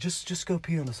 and he was like, just go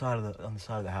pee on the side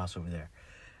of the house over there,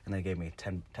 and they gave me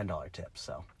 $10 tips.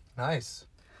 So Nice.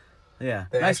 yeah,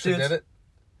 They nice actually dudes. did it?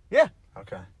 Yeah,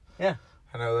 Okay. yeah.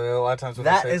 I know a lot of times when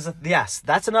That they say, is yes.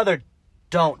 That's another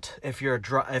don't if you're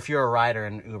a rider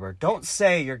in Uber. Don't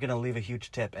say you're gonna leave a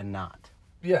huge tip and not.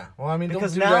 yeah. Well, I mean,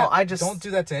 Because don't do now that. I just- don't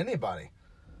do that to anybody.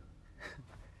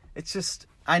 It's just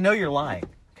I know you're lying.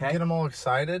 Okay. Get them all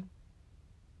excited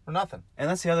or nothing. And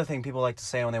that's the other thing people like to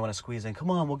say when they want to squeeze in. Come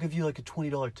on, we'll give you like a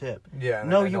 $20 tip. Yeah. and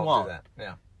No, then they you don't won't. Do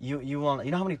that. Yeah. You won't.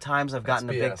 You know how many times I've gotten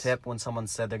a big BS. tip when someone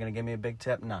said they're gonna give me a big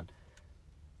tip? None.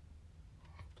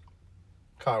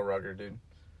 Kyle Rugger, dude.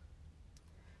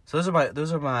 So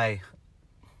those are my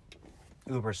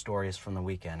Uber stories from the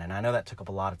weekend, and I know that took up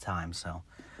a lot of time, so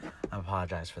I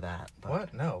apologize for that. But...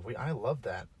 What? No, I love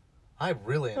that. I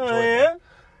really enjoyed Oh, that.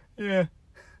 yeah. Yeah.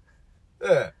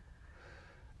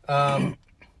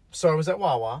 So I was at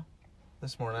Wawa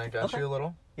this morning. I got Okay. you a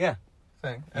little Yeah.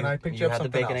 thing, and I picked you up had the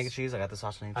something bacon, else. egg, and cheese. I got the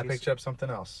sausage and I cheese. picked you up something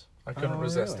else. I couldn't Oh,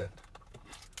 resist really? it.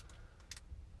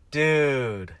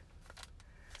 Dude.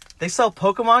 They sell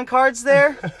Pokemon cards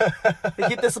there? They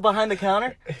keep this behind the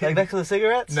counter? Like next to the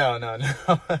cigarettes? No.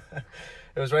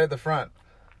 It was right at the front.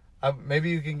 Maybe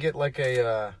you can get like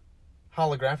a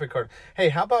holographic card. Hey,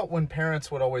 how about when parents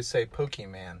would always say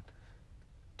Pokemon?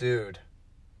 Dude,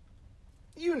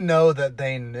 you know that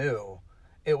they knew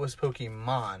it was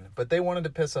Pokemon, but they wanted to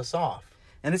piss us off.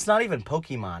 And it's not even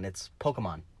Pokemon, it's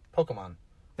Pokemon. Pokemon.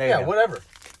 There you Yeah, go. whatever.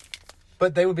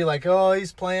 But they would be like, oh,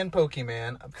 he's playing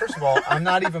Pokemon. First of all, I'm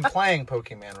not even playing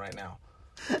Pokemon right now.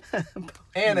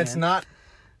 And it's not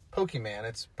Pokemon,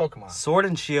 it's Pokemon. Sword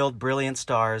and Shield, Brilliant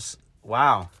Stars.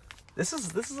 Wow. This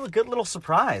is a good little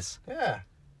surprise. Yeah.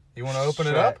 You want to open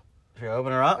Should it up? Should I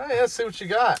open her up? Hey, let's see what you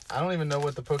got. I don't even know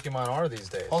what the Pokemon are these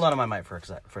days. Hold on to my mic for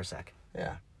a sec.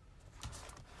 Yeah.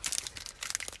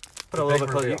 Put it a little big bit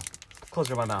closer, reveal. closer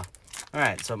to my mouth. All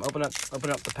right, so I'm opening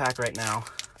up the pack right now.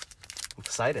 I'm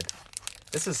excited.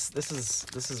 This is really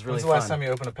When's the fun. last time you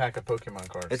opened a pack of Pokemon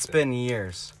cards? It's dude? been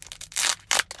years.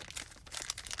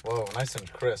 Whoa, nice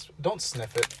and crisp. Don't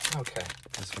sniff it. Okay.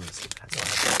 I just wanted to see that. Don't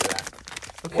have to do that.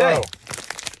 Okay. Whoa.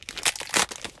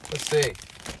 Let's see.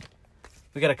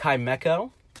 We got a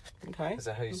Kaimeko. Okay. Is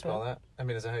that how you spell that? I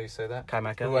mean, is that how you say that?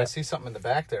 Kaimeko, Ooh, I yeah. see something in the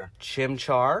back there.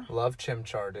 Chimchar. Love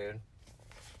Chimchar, dude.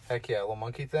 Heck yeah, a little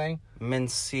monkey thing.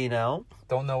 Mincino.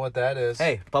 Don't know what that is.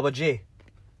 Hey, Bubba G.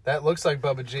 That looks like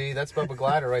Bubba G. That's Bubba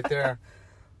Glider right there.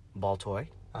 Baltoy.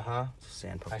 Uh-huh.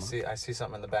 Sand Pokemon. I see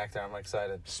something in the back there. I'm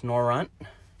excited. Snorunt.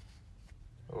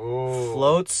 Ooh.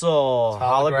 Floatzel. It's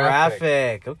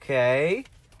holographic. Holographic. Okay.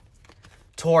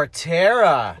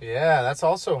 Torterra. Yeah, that's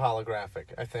also holographic,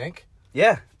 I think.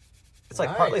 Yeah. It's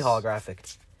like partly Nice.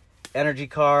 holographic. Energy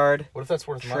card. What if that's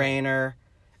worth money? Trainer.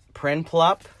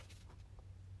 Prinplup.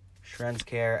 Shrens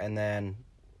Care. And then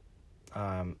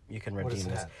you can redeem What is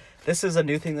this. that? This is a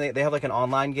new thing. They have like an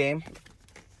online game.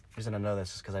 The reason I know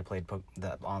this is because I played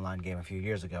that online game a few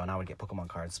years ago, and I would get Pokemon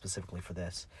cards specifically for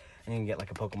this. And you can get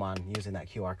like a Pokemon using that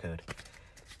QR code.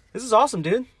 This is awesome,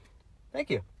 dude. Thank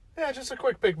you. Yeah, just a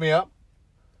quick pick-me-up.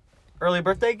 Early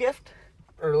birthday gift.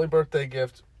 Early birthday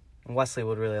gift. Wesley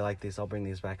would really like these. I'll bring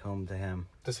these back home to him.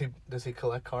 Does he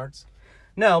collect cards?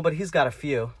 No, but he's got a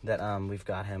few that we've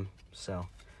got him. So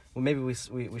well, maybe we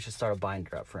should start a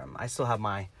binder up for him. I still have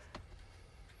my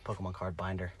Pokemon card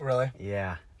binder. Really?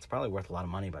 Yeah, it's probably worth a lot of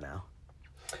money by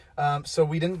now. So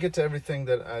we didn't get to everything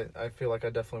that I feel like I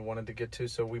definitely wanted to get to,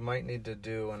 so we might need to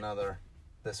do another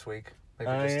this week. Maybe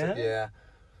Oh, yeah? yeah,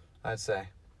 I'd say.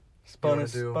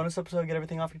 Bonus do- bonus episode. Get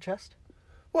everything off your chest.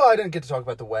 Well, I didn't get to talk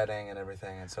about the wedding and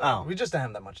everything, and so Oh. we just didn't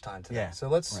have that much time today. Yeah. So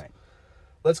let's Right.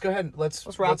 go ahead. Let's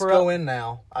wrap her go up. in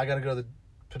now. I got to go to the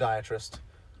podiatrist.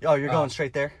 Oh, you're going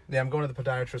straight there. Yeah, I'm going to the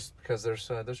podiatrist because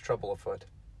there's trouble afoot.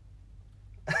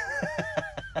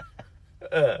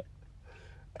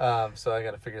 So I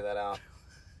got to figure that out.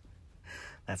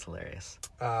 That's hilarious.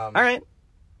 All right.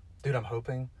 Dude, I'm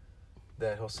hoping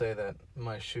that he'll say that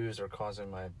my shoes are causing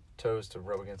my toes to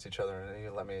rub against each other, and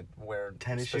he'll let me wear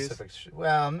Tennis shoes? specific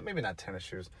well, maybe not tennis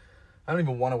shoes. I don't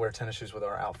even want to wear tennis shoes with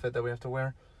our outfit that we have to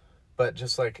wear, but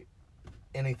just like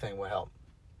anything will help,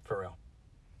 for real.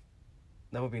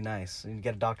 That would be nice. You can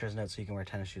get a doctor's note so you can wear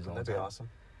tennis shoes all That'd the be time. awesome.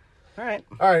 All right.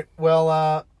 All right, well,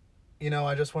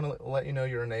 I just want to let you know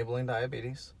you're enabling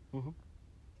diabetes, Mhm.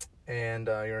 and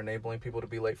you're enabling people to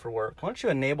be late for work. Why don't you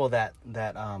enable that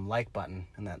like button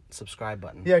and that subscribe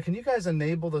button? Yeah, can you guys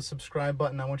enable the subscribe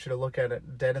button? I want you to look at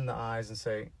it dead in the eyes and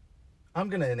say, I'm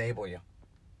going to enable you.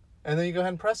 And then you go ahead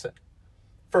and press it.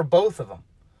 For both of them.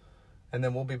 And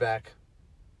then we'll be back.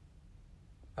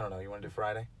 I don't know, you want to do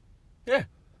Friday? Yeah.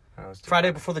 All right, let's do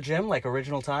Friday before the gym, like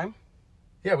original time.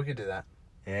 Yeah, we could do that.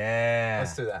 Yeah.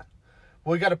 Let's do that.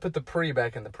 We got to put the pre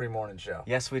back in the pre-morning show.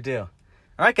 Yes, we do. All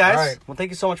right, guys. All right. Well,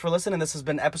 thank you so much for listening. This has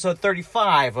been episode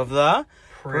 35 of the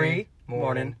Pre-Morning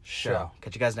Pre-Morning Show. Show.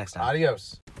 Catch you guys next time.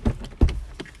 Adios.